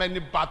 fought many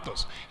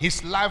battles.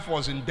 His life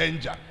was in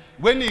danger.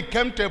 When he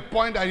came to a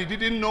point that he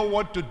didn't know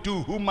what to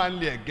do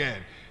humanly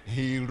again,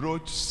 he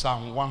wrote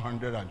Psalm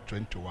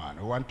 121.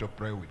 I want to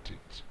pray with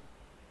it.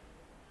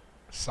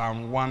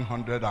 Psalm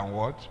 100 and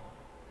what?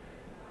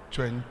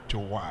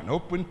 21.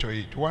 Open to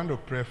it. I want to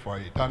pray for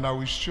it. And I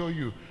will show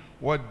you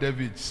what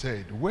David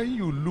said. When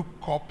you look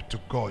up to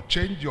God,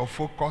 change your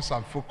focus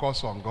and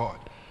focus on God,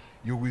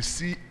 you will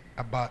see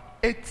about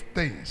 8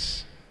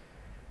 things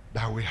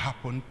that will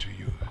happen to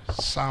you.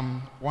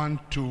 Psalm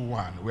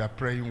 121. We are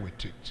praying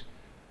with it.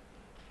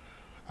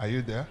 Are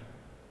you there?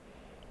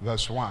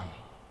 Verse 1.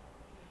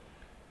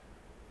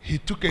 He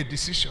took a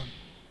decision.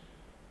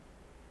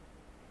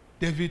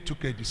 David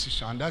took a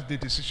decision, and that's the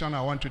decision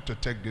I want you to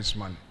take this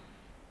morning.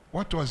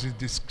 What was his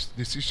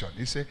decision?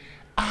 He said,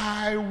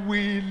 I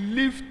will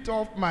lift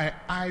up my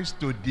eyes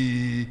to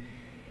the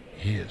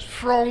hills.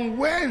 From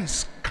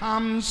whence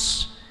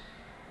comes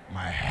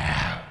my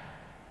help?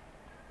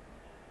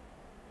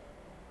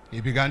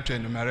 He began to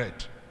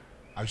enumerate.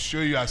 I'll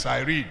show you as I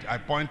read. I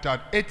point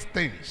out 8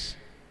 things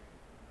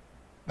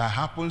that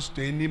happens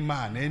to any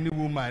man, any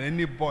woman,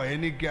 any boy,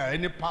 any girl,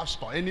 any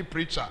pastor, any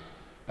preacher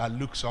that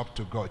looks up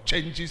to God.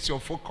 Changes your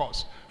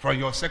focus from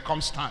your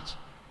circumstance.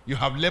 You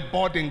have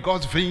labored in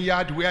God's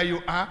vineyard where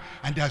you are,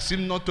 and there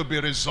seems not to be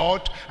a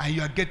result, and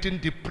you are getting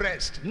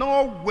depressed.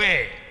 No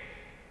way.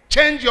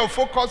 Change your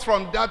focus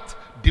from that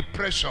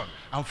depression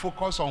and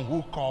focus on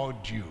who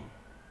called you.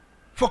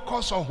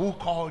 Focus on who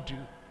called you.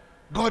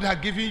 God has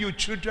given you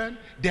children.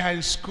 They are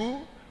in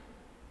school,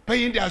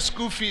 paying their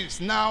school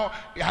fees. Now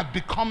it has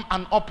become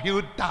an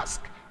uphill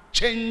task.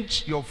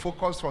 Change your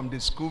focus from the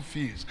school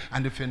fees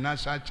and the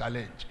financial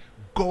challenge.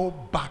 Go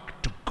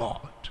back to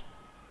God.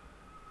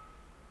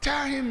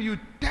 Tell him, you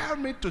tell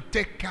me to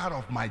take care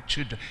of my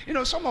children. You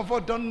know, some of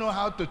us don't know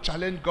how to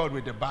challenge God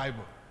with the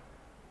Bible.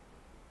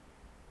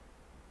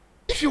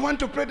 If you want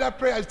to pray that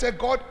prayer, I say,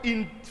 God,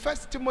 in 1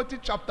 Timothy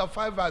chapter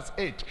 5 verse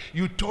 8,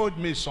 you told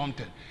me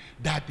something.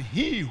 That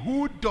he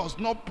who does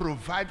not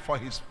provide for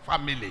his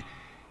family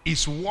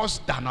is worse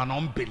than an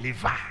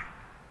unbeliever.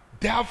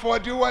 Therefore,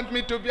 do you want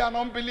me to be an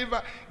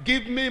unbeliever?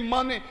 Give me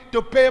money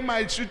to pay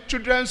my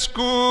children's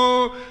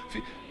school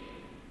fee.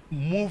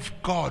 Move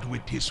God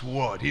with his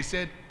word. He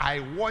said, I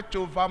watch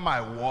over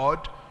my word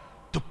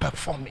to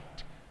perform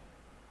it.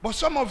 But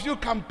some of you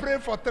can pray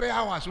for 3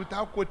 hours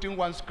without quoting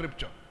one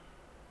scripture.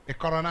 A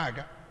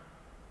coronaga.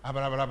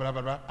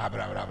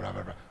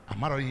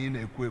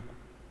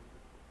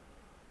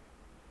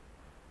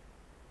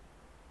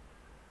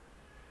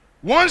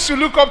 Once you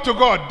look up to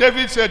God,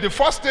 David said the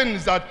first thing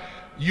is that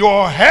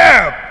your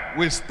help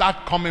will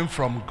start coming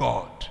from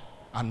God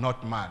and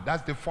not man.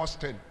 That's the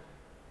first thing.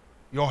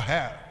 Your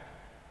help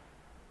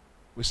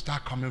will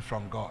start coming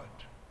from God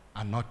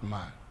and not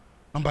man.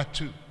 Number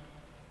two,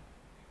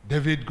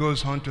 David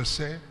goes on to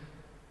say,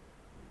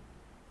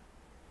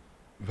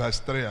 verse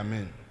 3,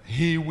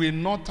 he will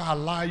not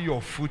allow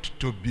your foot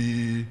to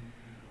be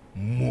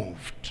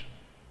moved.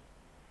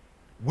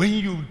 When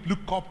you look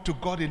up to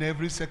God in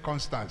every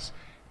circumstance,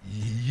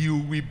 you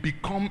will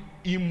become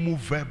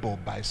immovable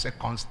by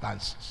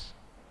circumstances.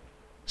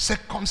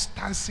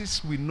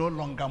 Circumstances will no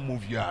longer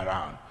move you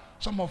around.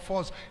 Some of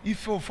us,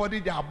 if you for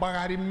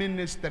the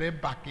ministry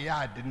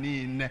backyard,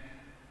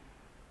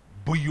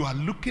 but you are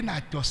looking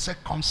at your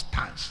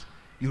circumstance,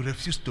 you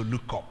refuse to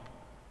look up.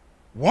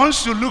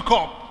 Once you look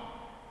up,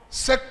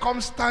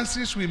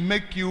 circumstances will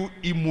make you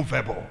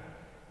immovable.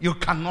 You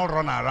cannot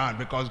run around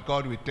because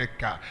God will take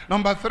care.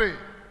 Number three,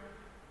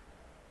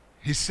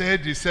 he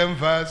said the same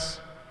verse,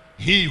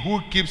 he who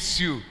keeps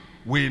you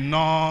will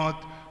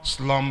not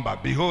slumber.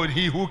 Behold,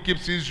 he who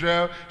keeps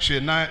Israel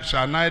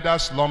shall neither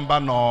slumber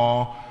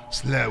nor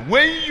sleep.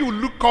 When you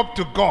look up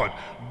to God,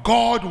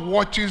 God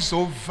watches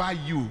over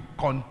you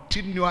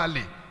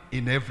continually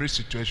in every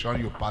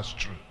situation you pass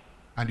through.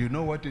 And you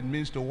know what it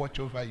means to watch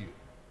over you.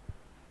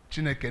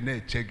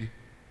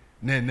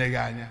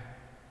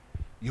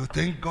 You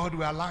think God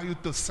will allow you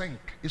to sink.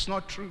 It's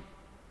not true.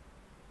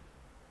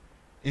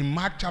 In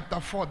Mark chapter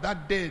 4,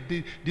 that day,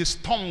 the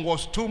storm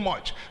was too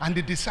much. And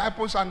the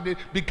disciples they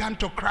began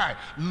to cry,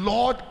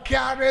 Lord,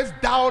 carest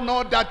thou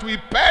not that we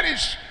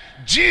perish?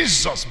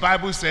 Jesus,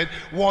 Bible said,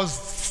 was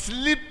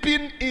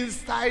sleeping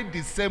inside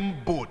the same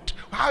boat.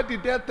 How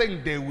did they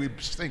think they would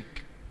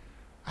sink?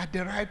 At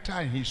the right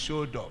time, he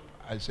showed up.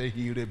 I say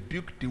he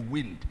rebuked the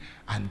wind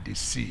and the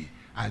sea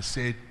and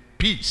said,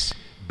 peace,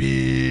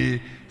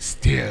 be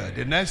still.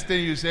 The next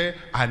thing you say,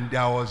 and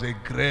there was a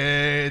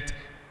great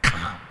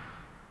calm.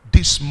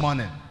 This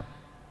morning,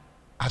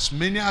 as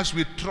many as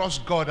we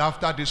trust God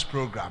after this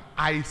program,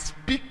 I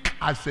speak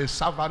as a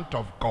servant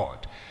of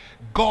God.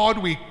 God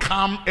will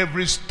calm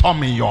every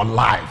storm in your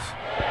life.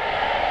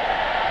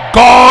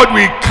 God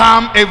will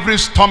calm every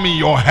storm in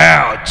your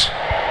health.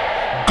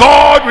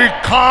 God will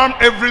calm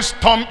every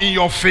storm in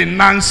your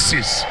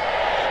finances.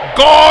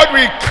 God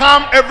will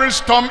calm every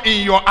storm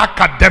in your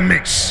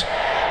academics.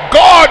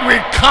 God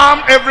will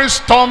calm every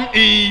storm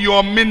in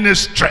your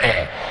ministry.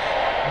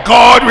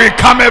 God will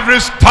calm every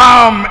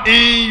storm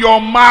in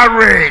your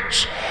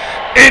marriage.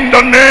 In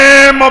the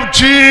name of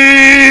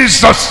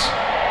Jesus.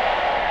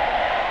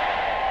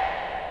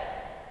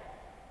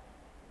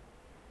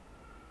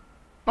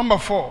 Number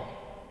 4.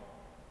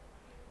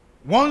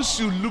 Once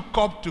you look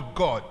up to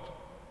God,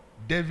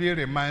 David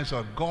reminds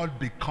us, God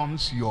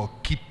becomes your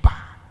keeper.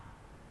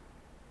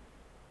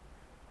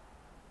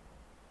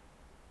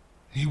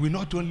 He will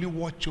not only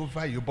watch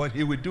over you, but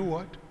he will do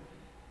what?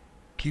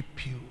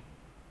 Keep you.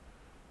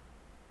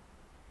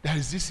 There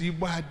is this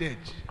Igbo adage.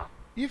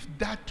 If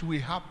that will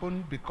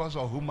happen because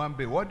of human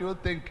being, what do you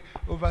think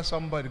over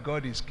somebody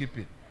God is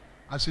keeping?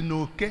 I say,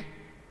 no, okay.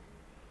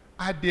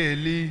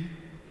 Adeli,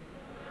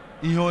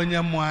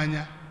 ihonye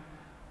mwanya.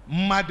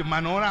 Mad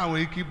manora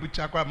weki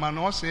buchakwa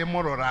manose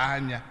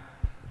mororanya.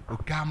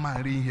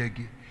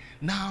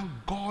 Now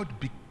God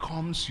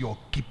becomes your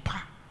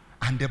keeper.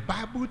 And the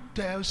Bible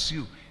tells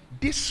you,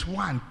 this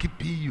one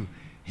keeping you,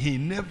 he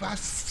never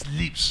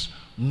sleeps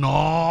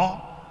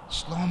nor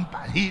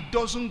slumber. He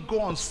doesn't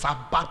go on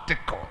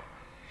sabbatical.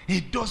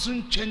 He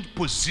doesn't change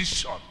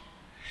position.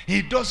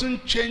 He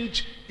doesn't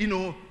change,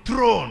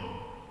 throne.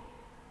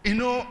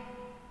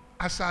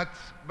 As at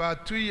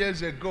about 2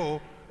 years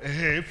ago,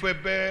 if we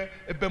be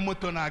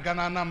moto na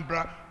gana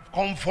nambra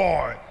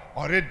convoy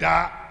already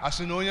as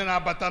in onye na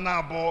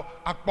batana bo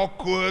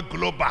akpoko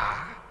global.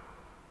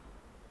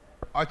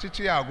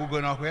 Ochichi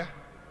agugo na where?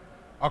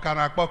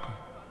 Okana akpoko.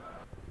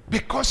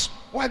 Because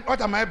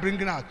what am I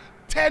bringing out?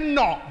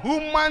 Tenor,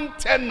 human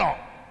tenor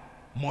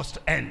must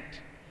end.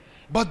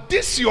 But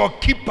this your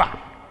keeper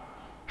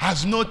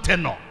has no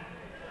tenor.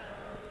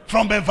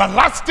 From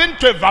everlasting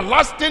to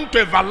everlasting to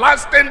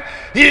everlasting,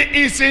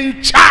 he is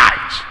in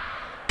charge.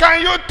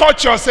 Can you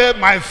touch yourself?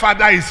 My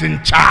Father is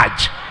in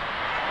charge.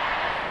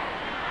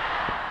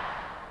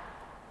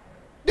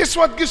 This is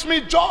what gives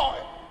me joy.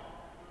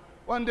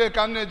 One day,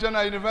 Chnage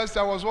University,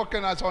 I was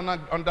working as an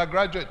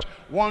undergraduate.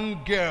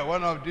 One girl,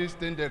 one of these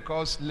things they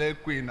call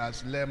slave queen, as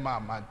slave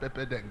mom and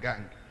Pepe the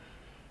gang.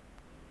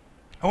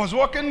 I was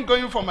walking,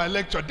 going for my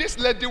lecture. This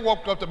lady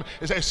walked up to me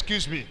and said,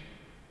 excuse me.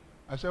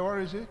 I said, what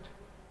is it?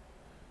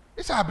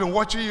 He said, I've been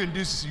watching you in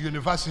this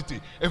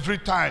university. Every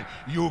time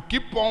you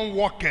keep on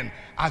walking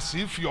as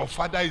if your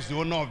father is the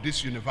owner of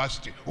this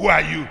university. Who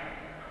are you?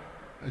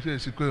 I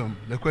said,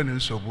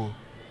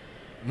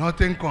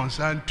 nothing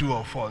concerned two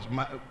of us.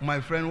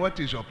 My friend, what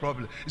is your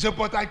problem? He said,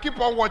 but I keep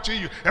on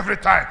watching you every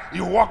time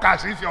you walk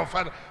as if your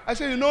father. I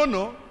said,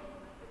 no.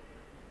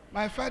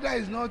 My father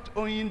is not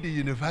owning the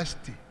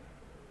university.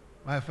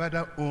 My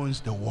father owns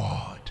the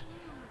world.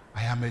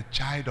 I am a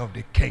child of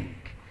the king.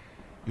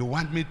 You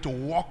want me to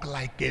walk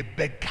like a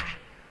beggar?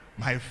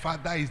 My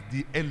father is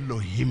the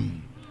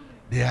Elohim,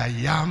 the I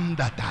am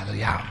that I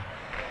am,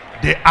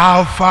 the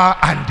Alpha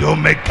and the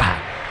Omega,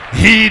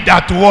 he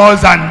that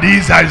was and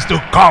is to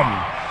come,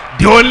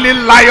 the only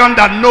lion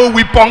that no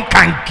weapon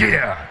can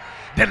kill,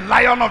 the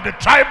Lion of the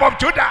tribe of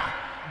Judah,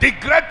 the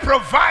great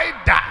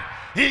provider.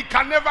 He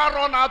can never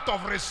run out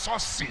of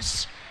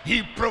resources.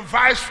 He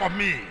provides for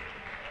me.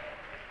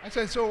 I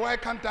said, so why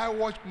can't I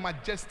watch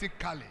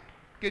majestically?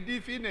 Which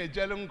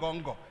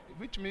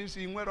means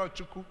inwere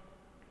Chukwu.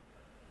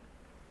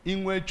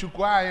 Inwe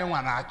Chukwu aye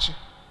wanachi.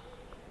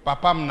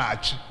 Papa m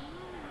na-achị.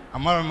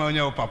 Amara m onye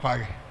o papa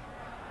gị.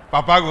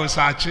 Papa go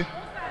sachi.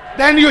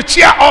 Then you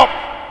cheer up.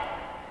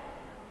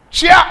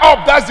 Cheer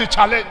up, that's the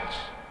challenge.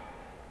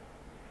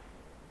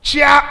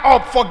 Cheer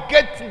up,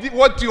 forget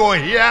what you are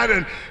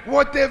hearing.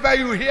 Whatever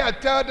you hear,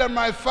 tell them,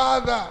 my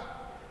father.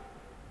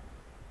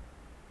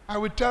 I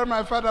will tell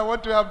my father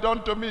what you have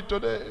done to me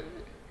today.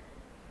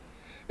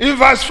 In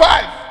verse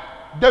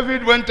 5,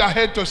 David went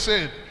ahead to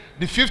say,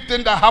 the fifth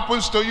thing that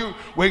happens to you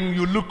when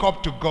you look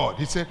up to God.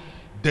 He said,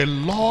 the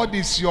Lord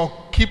is your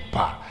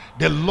keeper.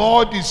 The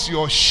Lord is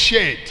your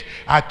shade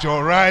at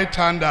your right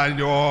hand and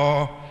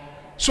your...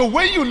 So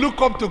when you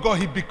look up to God,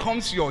 he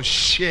becomes your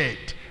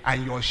shade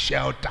and your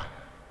shelter.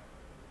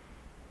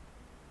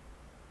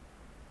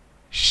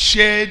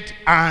 Shade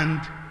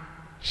and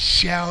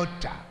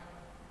shelter.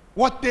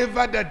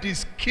 Whatever that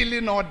is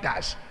killing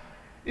others.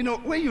 You know,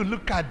 when you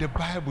look at the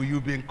Bible, you'll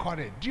be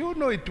encouraged. Do you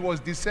know it was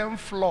the same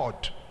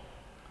flood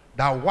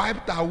that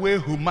wiped away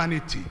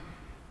humanity?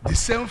 The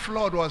same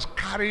flood was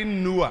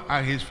carrying Noah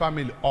and his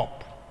family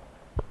up.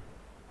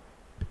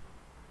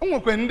 You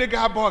have an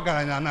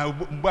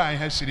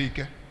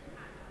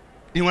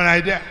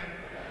idea?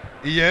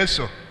 Yes,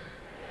 sir.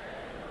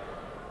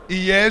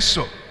 Yes,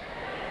 sir.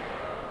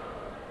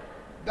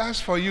 That's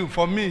for you.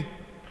 For me,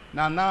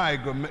 now I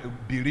go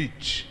be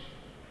rich.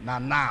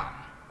 Now.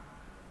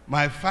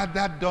 My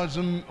father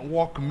doesn't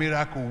work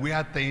miracle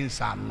where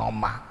things are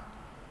normal.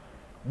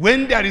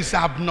 When there is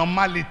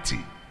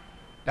abnormality,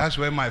 that's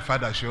where my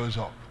father shows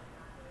up.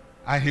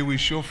 And he will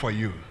show for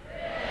you.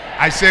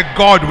 I say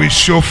God will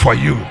show for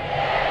you.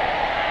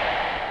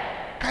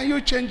 Can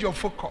you change your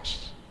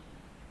focus?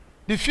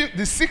 The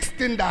sixth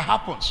thing that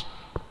happens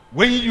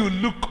when you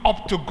look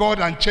up to God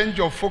and change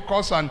your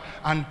focus and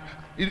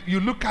you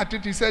look at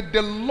it, he said,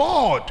 the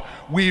Lord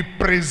will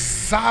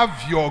preserve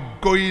your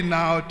going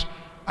out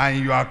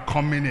and you are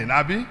coming in.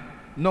 Abi?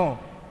 No.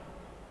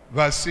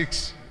 Verse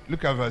 6.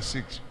 Look at verse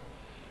 6.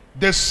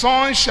 The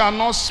sun shall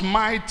not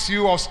smite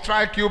you or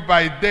strike you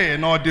by day,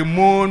 nor the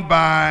moon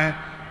by...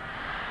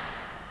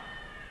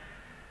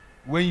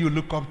 When you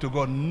look up to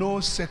God,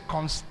 no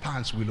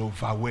circumstance will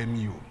overwhelm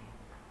you.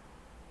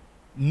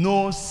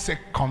 No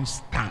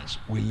circumstance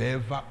will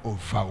ever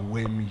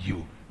overwhelm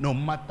you, no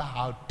matter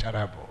how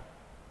terrible.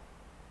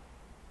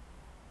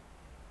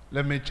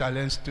 Let me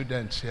challenge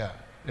students here.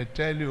 They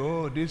tell you,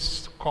 oh,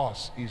 this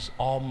course is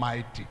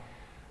almighty.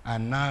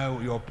 And now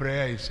your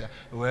prayer is,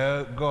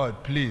 well,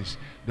 God, please,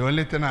 the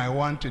only thing I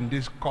want in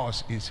this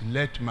course is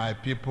let my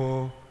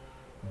people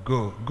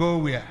go. Go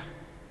where?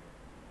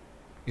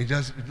 It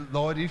just,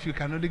 Lord, if you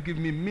can only give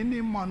me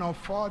minimum of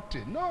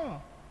 40.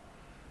 No.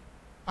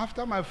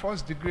 After my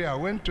first degree, I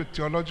went to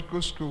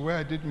theological school where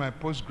I did my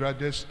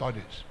postgraduate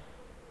studies.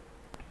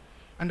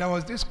 And there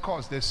was this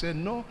course. They said,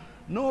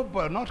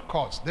 nobody, not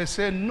course. They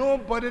said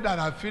nobody that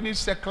had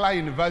finished secular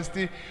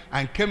university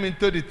and came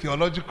into the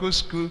theological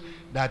school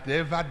that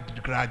ever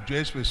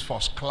graduates with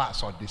first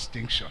class or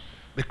distinction.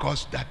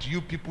 Because that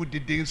you people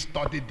didn't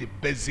study the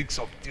basics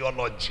of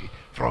theology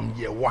from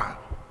year one.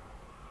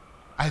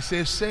 I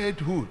say, said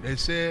who? They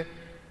say,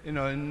 you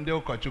know,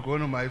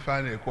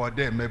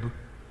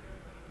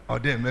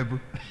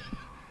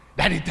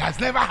 that it has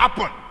never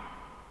happened.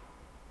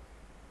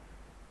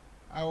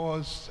 I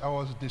was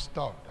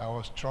disturbed. I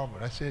was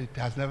troubled. I said, it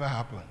has never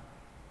happened.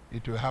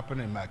 It will happen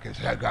in my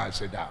case. I go and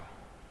sit down.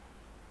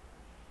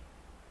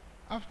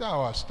 After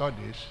our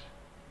studies,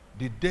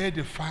 the day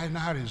the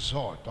final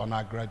result on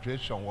our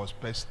graduation was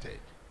posted,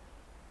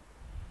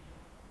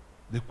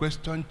 the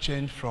question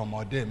changed from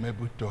Ode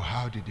Mebu to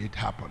how did it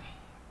happen?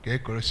 I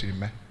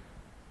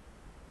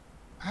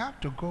have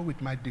to go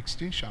with my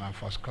distinction and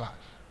first class.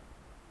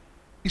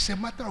 It's a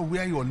matter of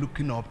where you're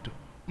looking up to.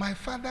 My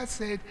father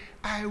said,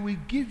 I will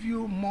give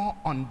you more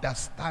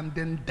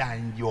understanding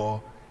than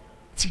your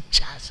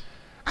teachers.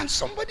 And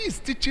somebody is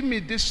teaching me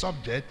this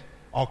subject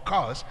or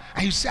course,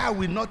 and you say, I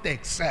will not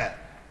excel.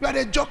 You are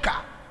a joker.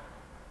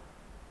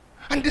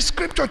 And the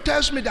scripture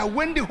tells me that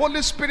when the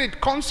Holy Spirit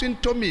comes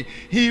into me,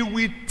 he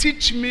will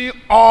teach me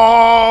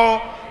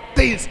all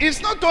things.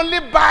 It's not only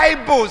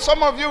Bible.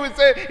 Some of you will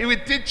say, he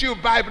will teach you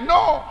Bible.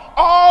 No,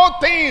 all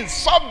things,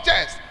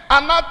 subjects,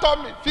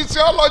 anatomy,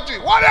 physiology,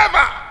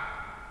 whatever.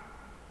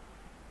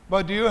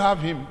 But do you have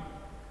him?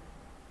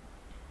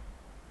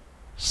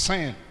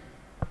 Sin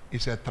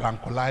is a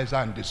tranquilizer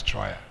and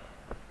destroyer.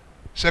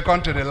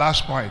 Second to the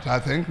last point, I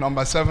think.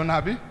 Number 7,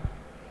 Abby.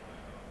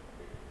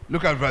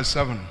 Look at verse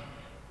 7.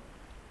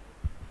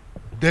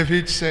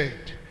 David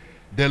said,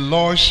 the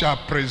Lord shall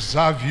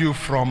preserve you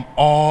from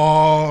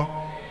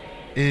all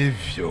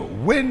evil.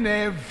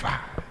 Whenever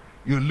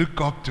you look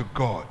up to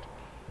God,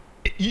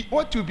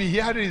 what you'll be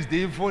hearing is the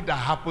evil that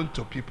happened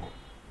to people.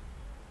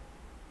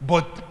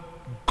 But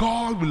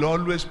God will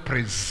always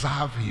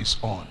preserve his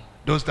own,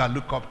 those that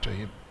look up to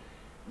him.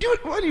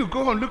 When you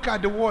go and look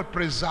at the word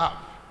preserve,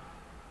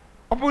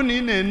 open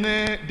in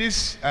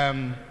this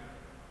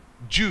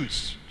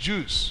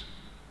juice,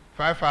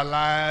 Five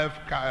Alive,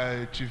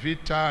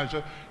 Chivita,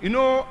 so, you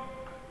know,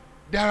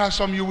 there are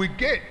some you will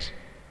get.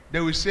 They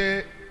will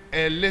say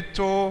a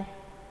little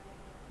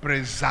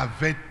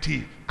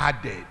preservative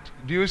added.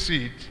 Do you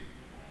see it?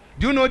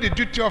 Do you know the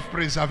duty of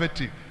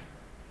preservative?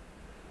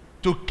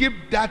 To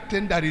keep that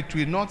thing that it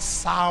will not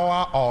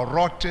sour or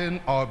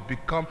rotten or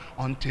become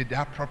until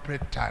the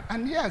appropriate time.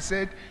 And here I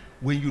said,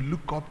 when you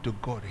look up to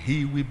God,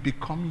 he will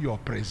become your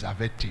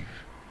preservative.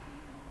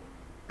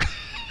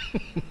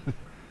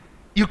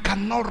 You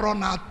cannot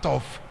run out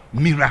of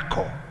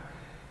miracle.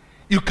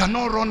 You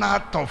cannot run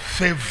out of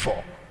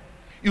favor.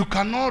 You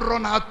cannot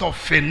run out of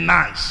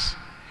finance.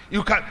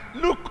 You can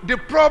look, the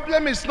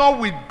problem is not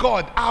with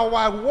God.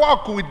 Our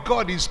walk with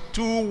God is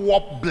too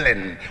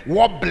wobbling.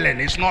 Wobbling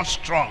is not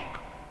strong.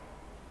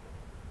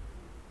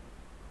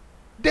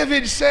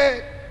 David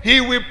said,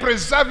 he will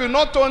preserve you,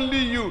 not only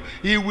you,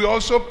 he will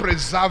also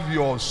preserve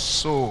your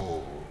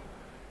soul.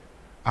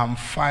 And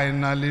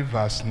finally,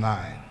 verse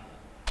 9.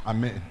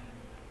 Amen.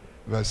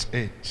 Verse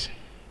 8.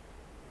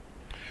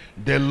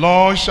 The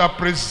Lord shall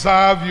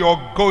preserve your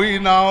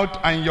going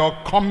out and your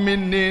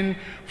coming in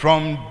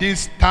from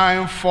this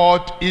time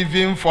forth,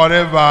 even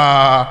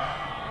forevermore.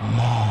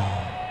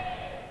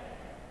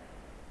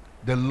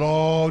 The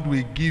Lord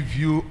will give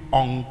you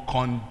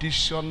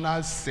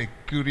unconditional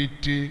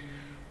security,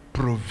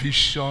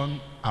 provision,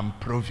 and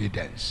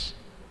providence.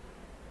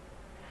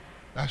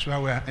 That's why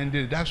we are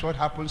ending. That's what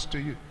happens to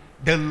you.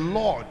 The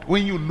Lord,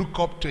 when you look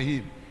up to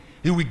him,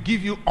 he will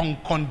give you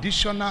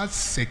unconditional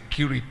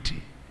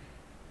security,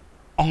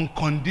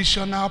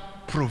 unconditional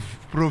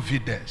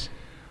providence,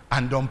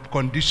 and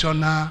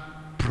unconditional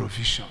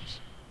provisions.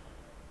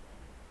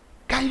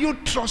 Can you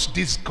trust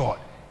this God?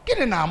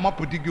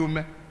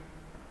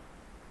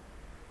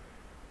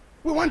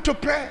 We want to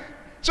pray.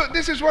 So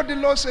this is what the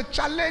Lord said,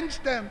 challenge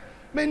them.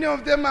 Many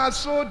of them are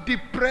so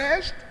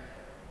depressed.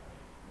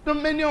 So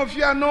many of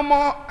you are no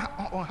more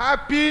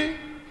happy.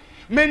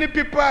 Many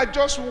people are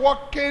just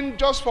working,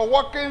 just for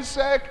working's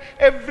sake.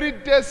 Every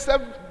day,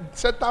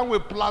 Satan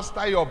will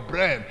plaster your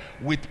brain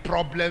with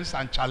problems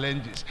and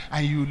challenges.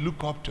 And you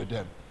look up to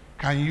them.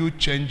 Can you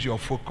change your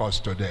focus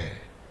today?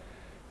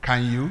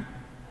 Can you?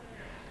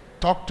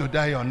 Talk to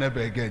your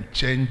neighbor again.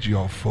 Change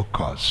your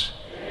focus.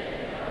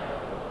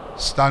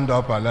 Stand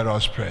up and let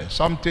us pray.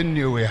 Something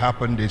new will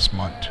happen this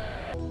month.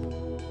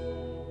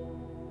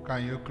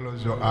 Can you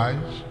close your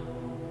eyes?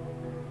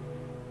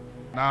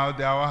 Now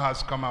the hour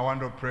has come. I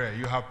want to pray.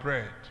 You have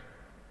prayed.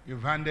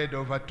 You've handed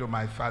over to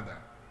my Father.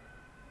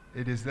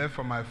 It is there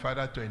for my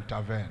Father to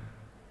intervene.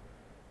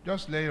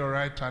 Just lay your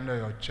right hand on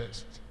your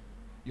chest.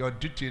 Your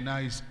duty now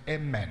is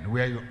amen,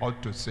 where you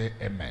ought to say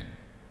amen.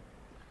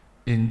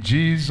 In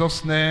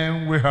Jesus'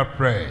 name we have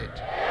prayed.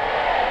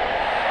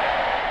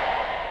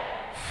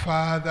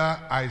 Father,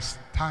 I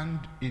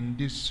stand in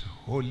this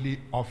holy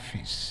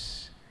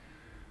office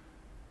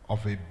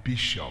of a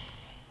bishop,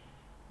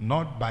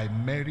 not by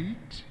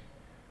merit,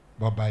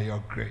 but by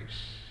your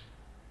grace,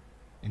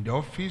 in the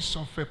office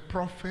of a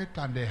prophet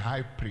and a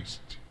high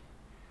priest.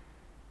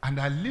 And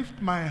I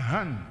lift my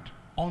hand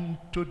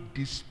unto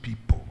these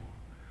people,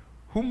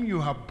 whom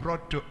you have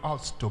brought to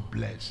us to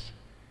bless,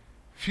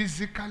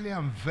 physically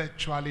and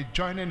virtually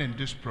joining in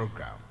this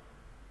program.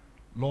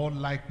 Lord,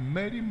 like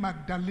Mary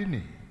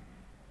Magdalene,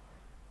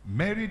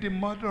 Mary the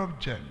mother of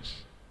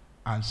James,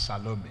 and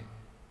Salome,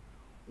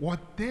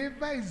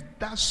 whatever is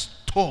that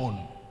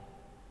stone,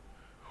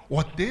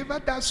 whatever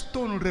that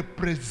stone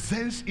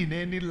represents in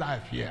any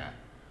life here,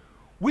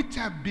 which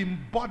have been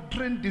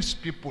bothering these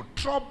people,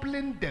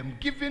 troubling them,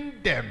 giving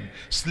them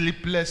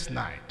sleepless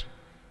night.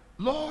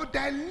 Lord,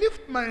 I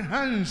lift my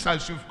hands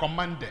as you've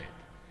commanded.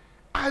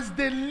 As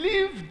they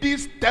leave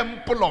this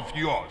temple of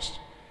yours,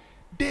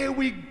 they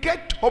will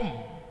get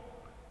home.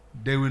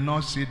 They will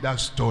not see that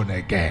stone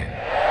again.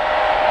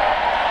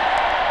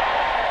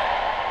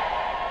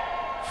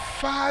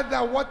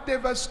 Father,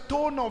 whatever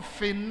stone of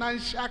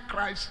financial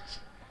crisis,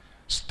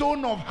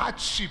 stone of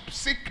hardship,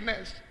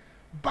 sickness,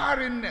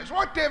 barrenness,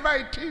 whatever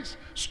it is,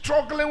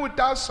 struggling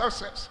without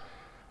success,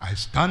 I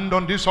stand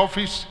on this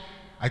office.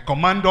 I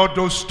command all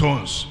those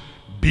stones,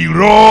 be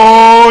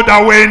rolled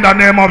away in the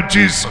name of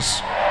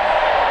Jesus.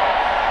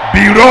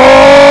 Be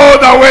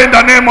rolled away in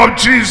the name of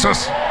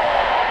Jesus.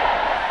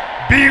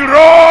 Be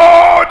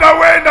rolled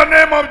away in the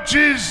name of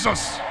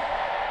Jesus.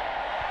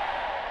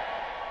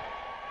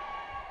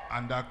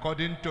 And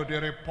according to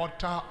the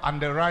reporter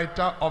and the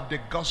writer of the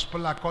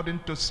gospel, according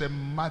to St.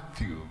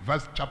 Matthew,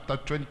 verse chapter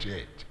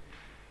 28,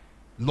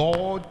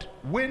 Lord,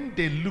 when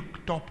they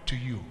looked up to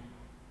you,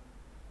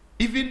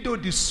 even though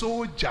the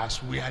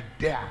soldiers were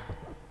there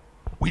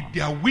with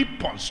their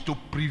weapons to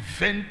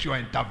prevent your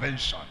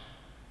intervention,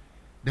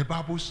 the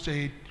Bible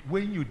said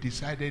when you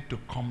decided to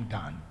come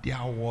down,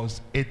 there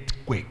was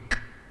earthquake.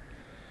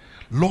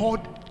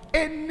 Lord,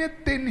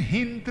 anything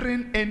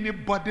hindering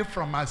anybody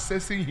from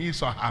accessing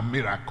his or her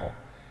miracle,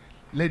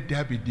 let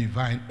there be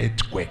divine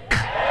earthquake.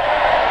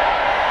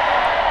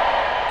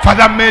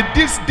 Father, may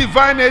this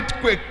divine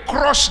earthquake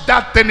crush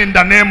that thing in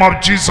the name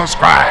of Jesus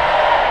Christ.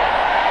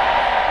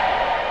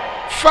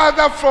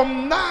 Father,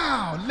 from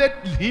now,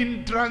 let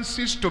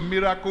hindrances to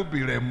miracle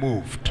be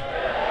removed.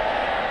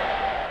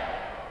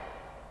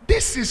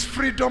 This is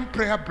Freedom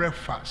Prayer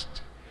Breakfast.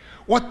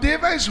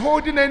 Whatever is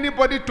holding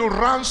anybody to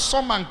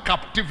ransom and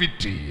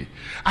captivity,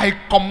 I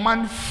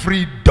command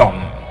freedom.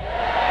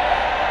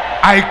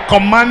 I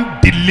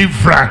command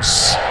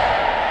deliverance.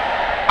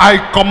 I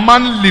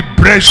command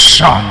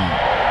liberation.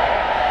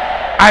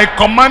 I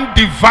command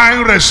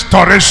divine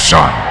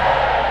restoration.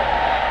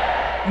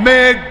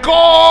 May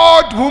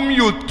God, whom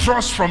you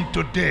trust from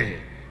today,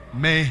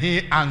 may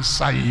he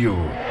answer you.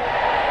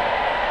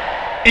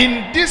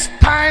 In this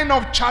time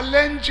of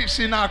challenges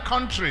in our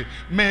country,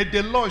 may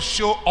the Lord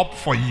show up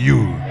for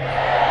you.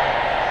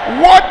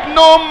 What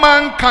no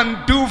man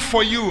can do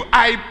for you,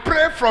 I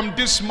pray from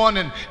this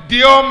morning,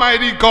 the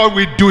Almighty God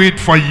will do it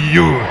for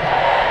you.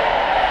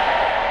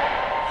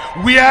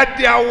 Where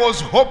there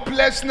was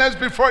hopelessness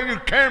before you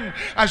came,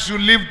 as you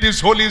leave this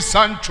holy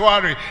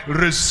sanctuary,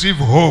 receive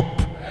hope,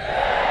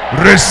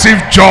 receive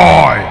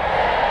joy,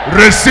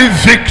 receive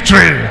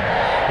victory,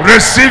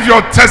 receive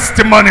your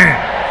testimony.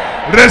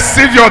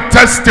 Receive your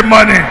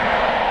testimony.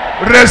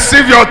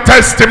 Receive your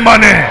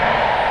testimony.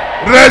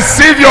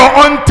 Receive your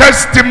own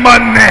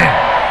testimony.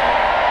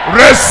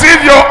 Receive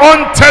your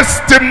own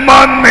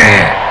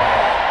testimony.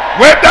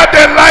 Whether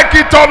they like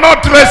it or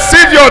not,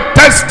 receive your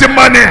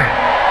testimony.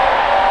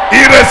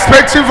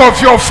 Irrespective of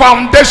your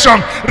foundation,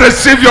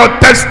 receive your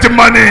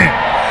testimony.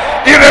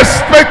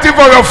 Irrespective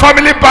of your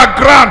family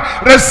background,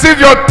 receive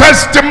your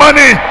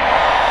testimony.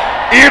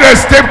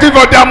 Irrespective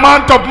of the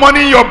amount of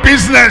money in your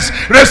business,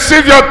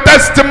 receive your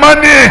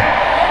testimony.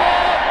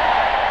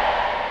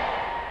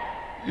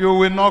 You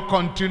will not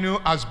continue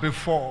as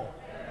before.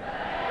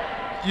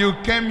 You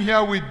came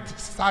here with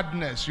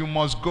sadness, you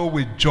must go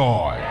with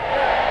joy.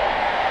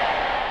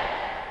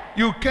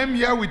 You came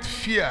here with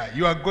fear,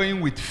 you are going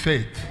with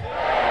faith.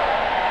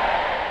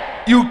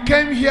 You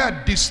came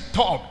here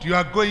disturbed, you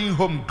are going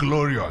home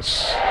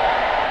glorious.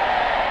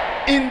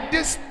 In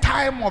this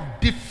time of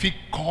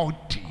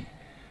difficulty,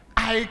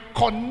 I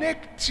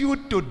connect you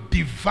to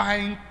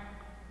divine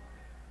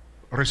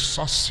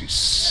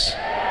resources.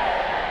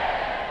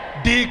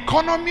 The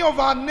economy of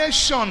our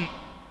nation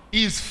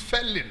is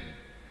failing.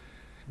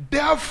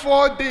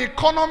 Therefore, the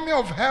economy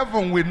of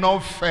heaven will not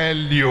fail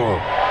you.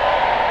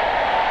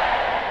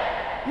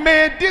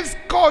 May this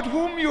God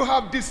whom you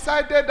have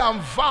decided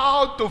and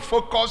vowed to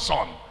focus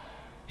on,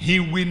 he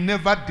will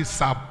never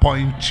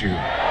disappoint you.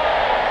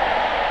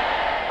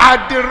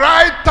 At the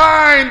right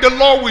time, the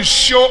Lord will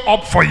show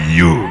up for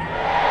you.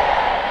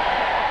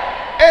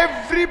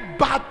 Every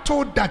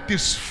battle that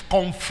is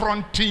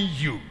confronting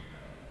you,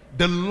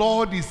 the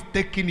Lord is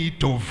taking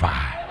it over.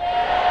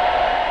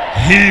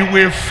 He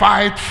will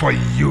fight for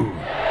you.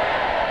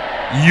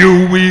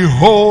 You will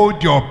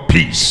hold your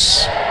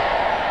peace.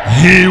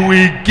 He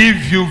will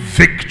give you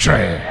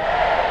victory.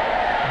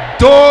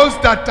 Those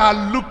that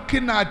are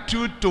looking at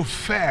you to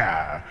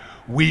fail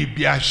will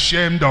be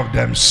ashamed of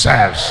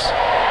themselves.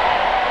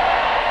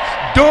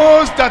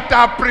 Those that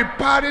are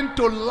preparing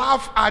to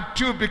laugh at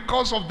you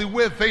because of the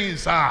way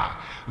things are,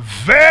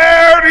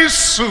 very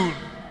soon,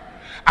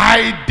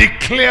 I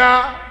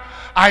declare,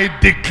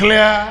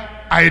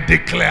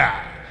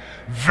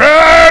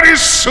 very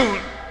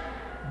soon,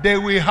 they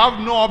will have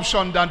no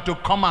option than to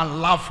come and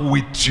laugh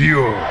with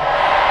you.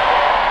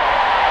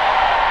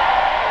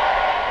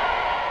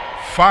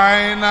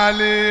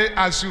 Finally,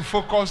 as you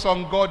focus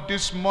on God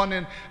this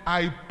morning,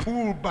 I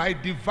pull by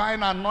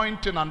divine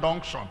anointing and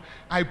unction,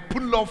 I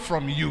pull off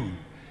from you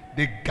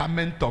the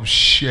garment of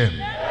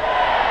shame.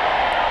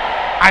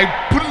 I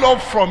pull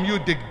off from you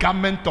the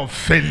garment of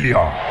failure.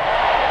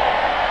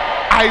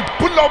 I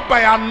pull off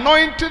by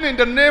anointing in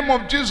the name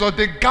of Jesus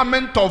the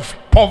garment of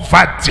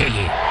poverty,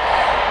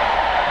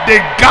 the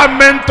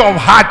garment of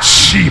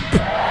hardship,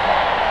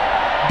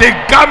 the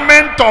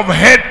garment of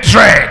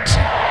hatred,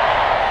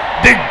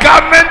 the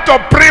garment of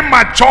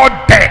premature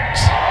death,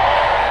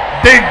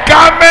 the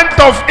garment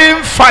of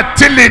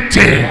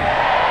infertility,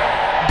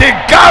 the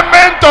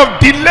garment of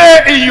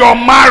delay in your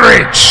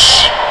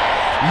marriage.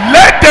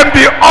 Let them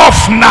be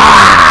off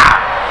now.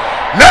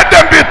 Let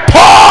them be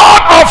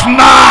torn off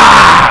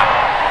now.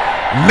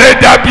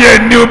 Let there be a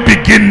new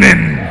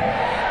beginning.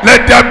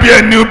 Let there be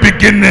a new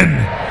beginning.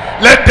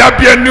 Let there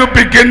be a new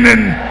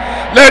beginning.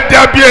 Let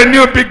there be a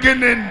new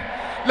beginning.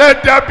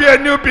 Let there be a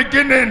new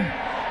beginning.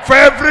 For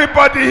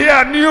everybody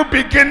here, new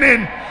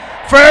beginning.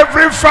 For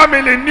every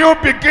family, new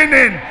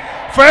beginning.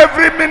 For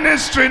every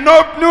ministry,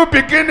 new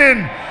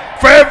beginning.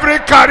 For every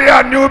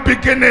career, new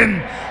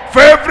beginning. For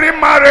every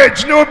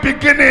marriage, new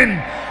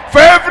beginning. For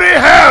every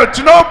health,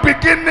 new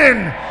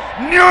beginning.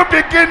 New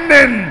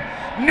beginning.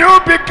 New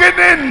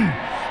beginning.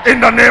 In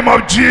the name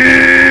of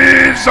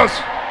Jesus.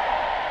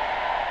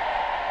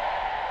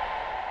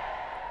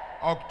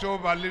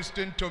 October,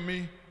 listen to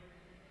me.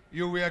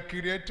 You were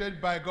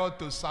created by God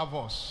to serve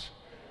us.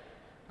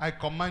 I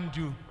command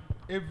you,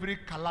 every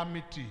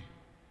calamity,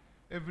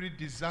 every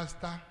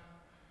disaster,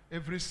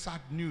 every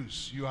sad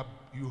news you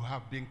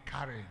have been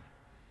carrying,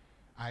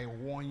 I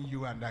warn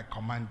you and I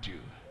command you.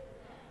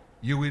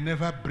 You will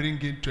never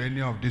bring it to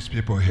any of these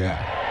people here.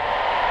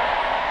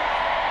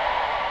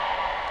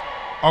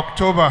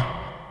 October,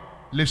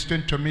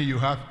 listen to me, you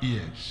have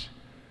ears.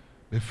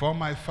 Before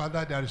my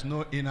Father, there is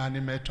no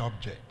inanimate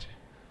object.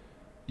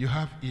 You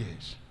have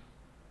ears.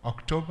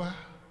 October,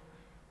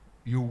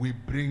 you will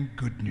bring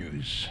good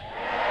news.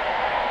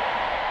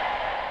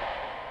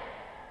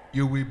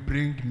 You will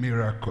bring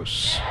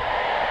miracles.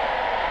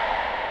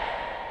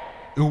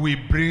 You will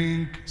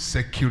bring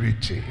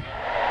security.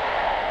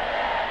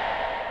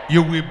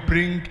 You will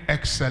bring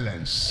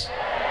excellence.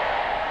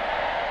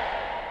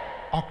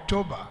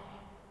 October,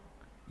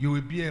 you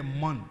will be a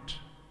month.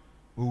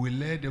 We will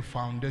lay the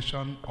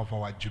foundation of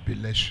our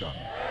jubilation.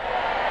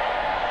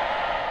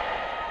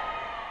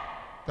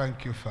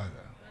 Thank you, Father.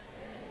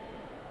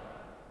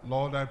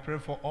 Lord, I pray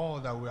for all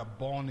that were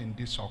born in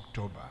this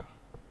October.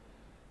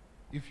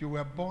 If you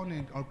were born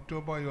in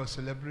October, you are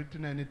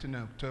celebrating anything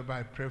in October,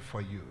 I pray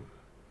for you.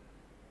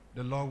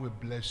 The Lord will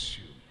bless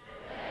you.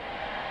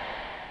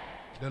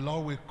 The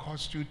Lord will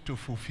cause you to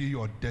fulfill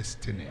your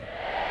destiny.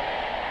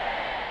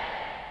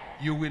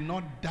 You will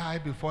not die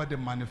before the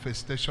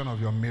manifestation of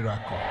your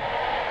miracle.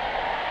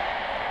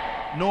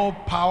 No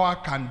power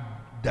can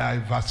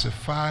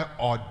diversify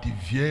or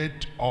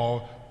deviate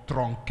or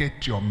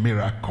truncate your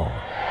miracle.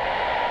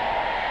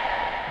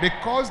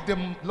 Because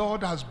the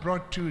Lord has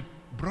brought you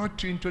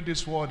into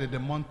this world in the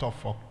month of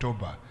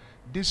October,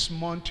 this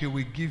month He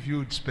will give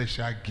you a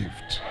special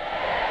gift.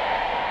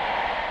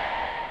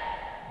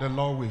 The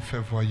Lord will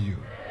favor you.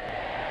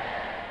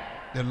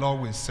 The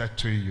Lord will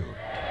settle you.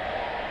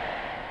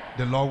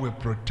 The Lord will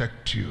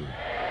protect you.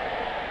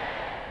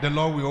 The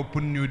Lord will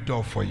open new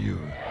door for you.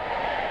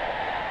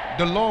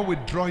 The Lord will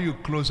draw you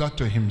closer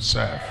to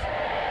Himself.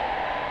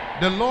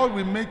 The Lord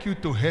will make you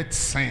to hate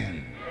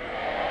sin.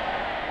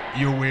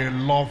 You will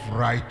love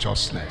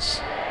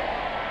righteousness.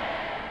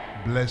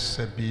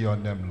 Blessed be your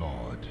name,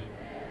 Lord.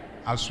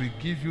 As we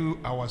give you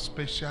our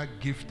special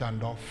gift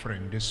and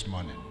offering this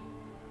morning,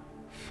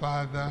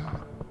 Father,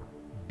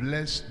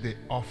 bless the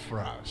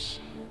offerers.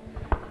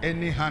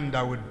 Any hand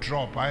that will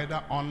drop,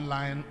 either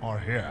online or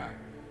here,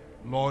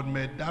 Lord,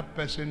 may that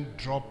person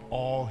drop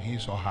all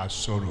his or her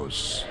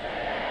sorrows.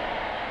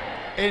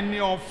 Any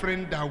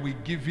offering that we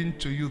give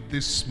into you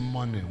this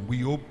morning,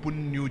 we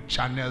open new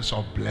channels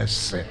of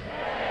blessing.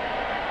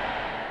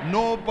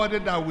 Nobody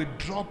that will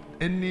drop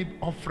any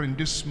offering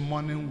this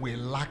morning will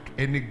lack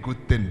any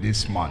good thing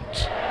this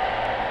month.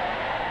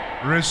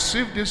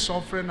 Receive this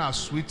offering as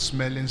sweet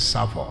smelling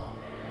savour.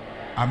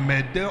 And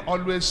may they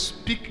always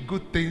speak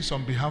good things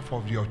on behalf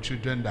of your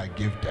children that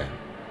give them.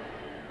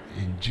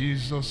 In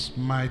Jesus'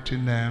 mighty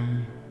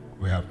name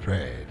we have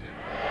prayed.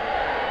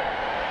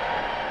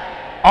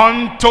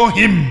 Unto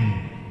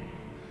Him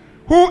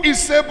who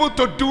is able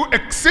to do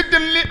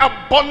exceedingly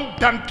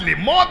abundantly,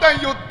 more than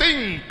you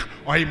think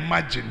or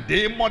imagine,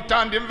 the immortal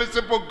and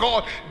invisible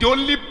God, the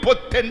only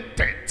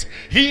potentate,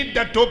 He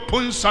that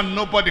opens and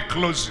nobody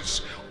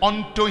closes.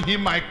 Unto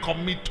Him I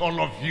commit all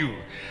of you.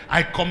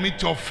 I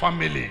commit your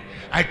family.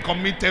 I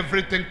commit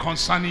everything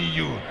concerning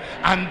you.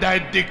 And I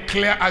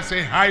declare as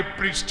a high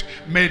priest,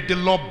 may the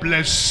Lord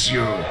bless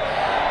you.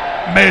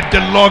 May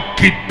the Lord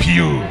keep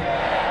you.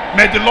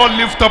 May the Lord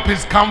lift up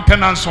His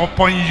countenance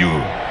upon you.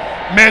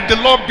 May the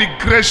Lord be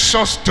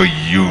gracious to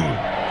you.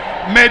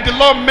 May the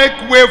Lord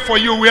make way for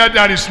you where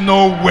there is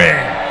no way.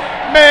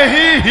 May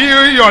He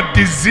heal your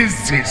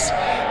diseases.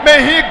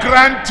 May He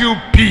grant you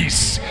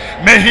peace.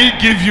 May He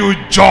give you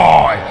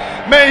joy.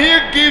 May He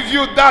give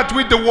you that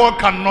which the world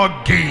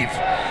cannot give.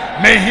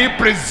 May He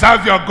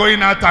preserve your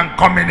going out and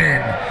coming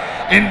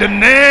in the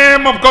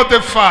name of God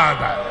the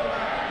Father,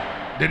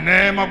 the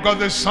name of God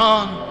the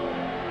Son,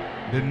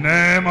 the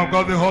name of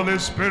God the Holy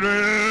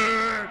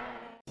Spirit.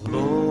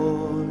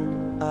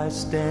 Lord, I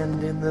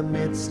stand in the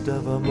midst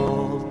of a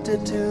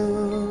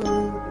multitude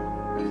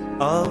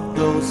of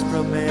those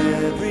from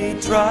every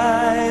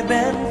tribe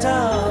and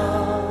tongue.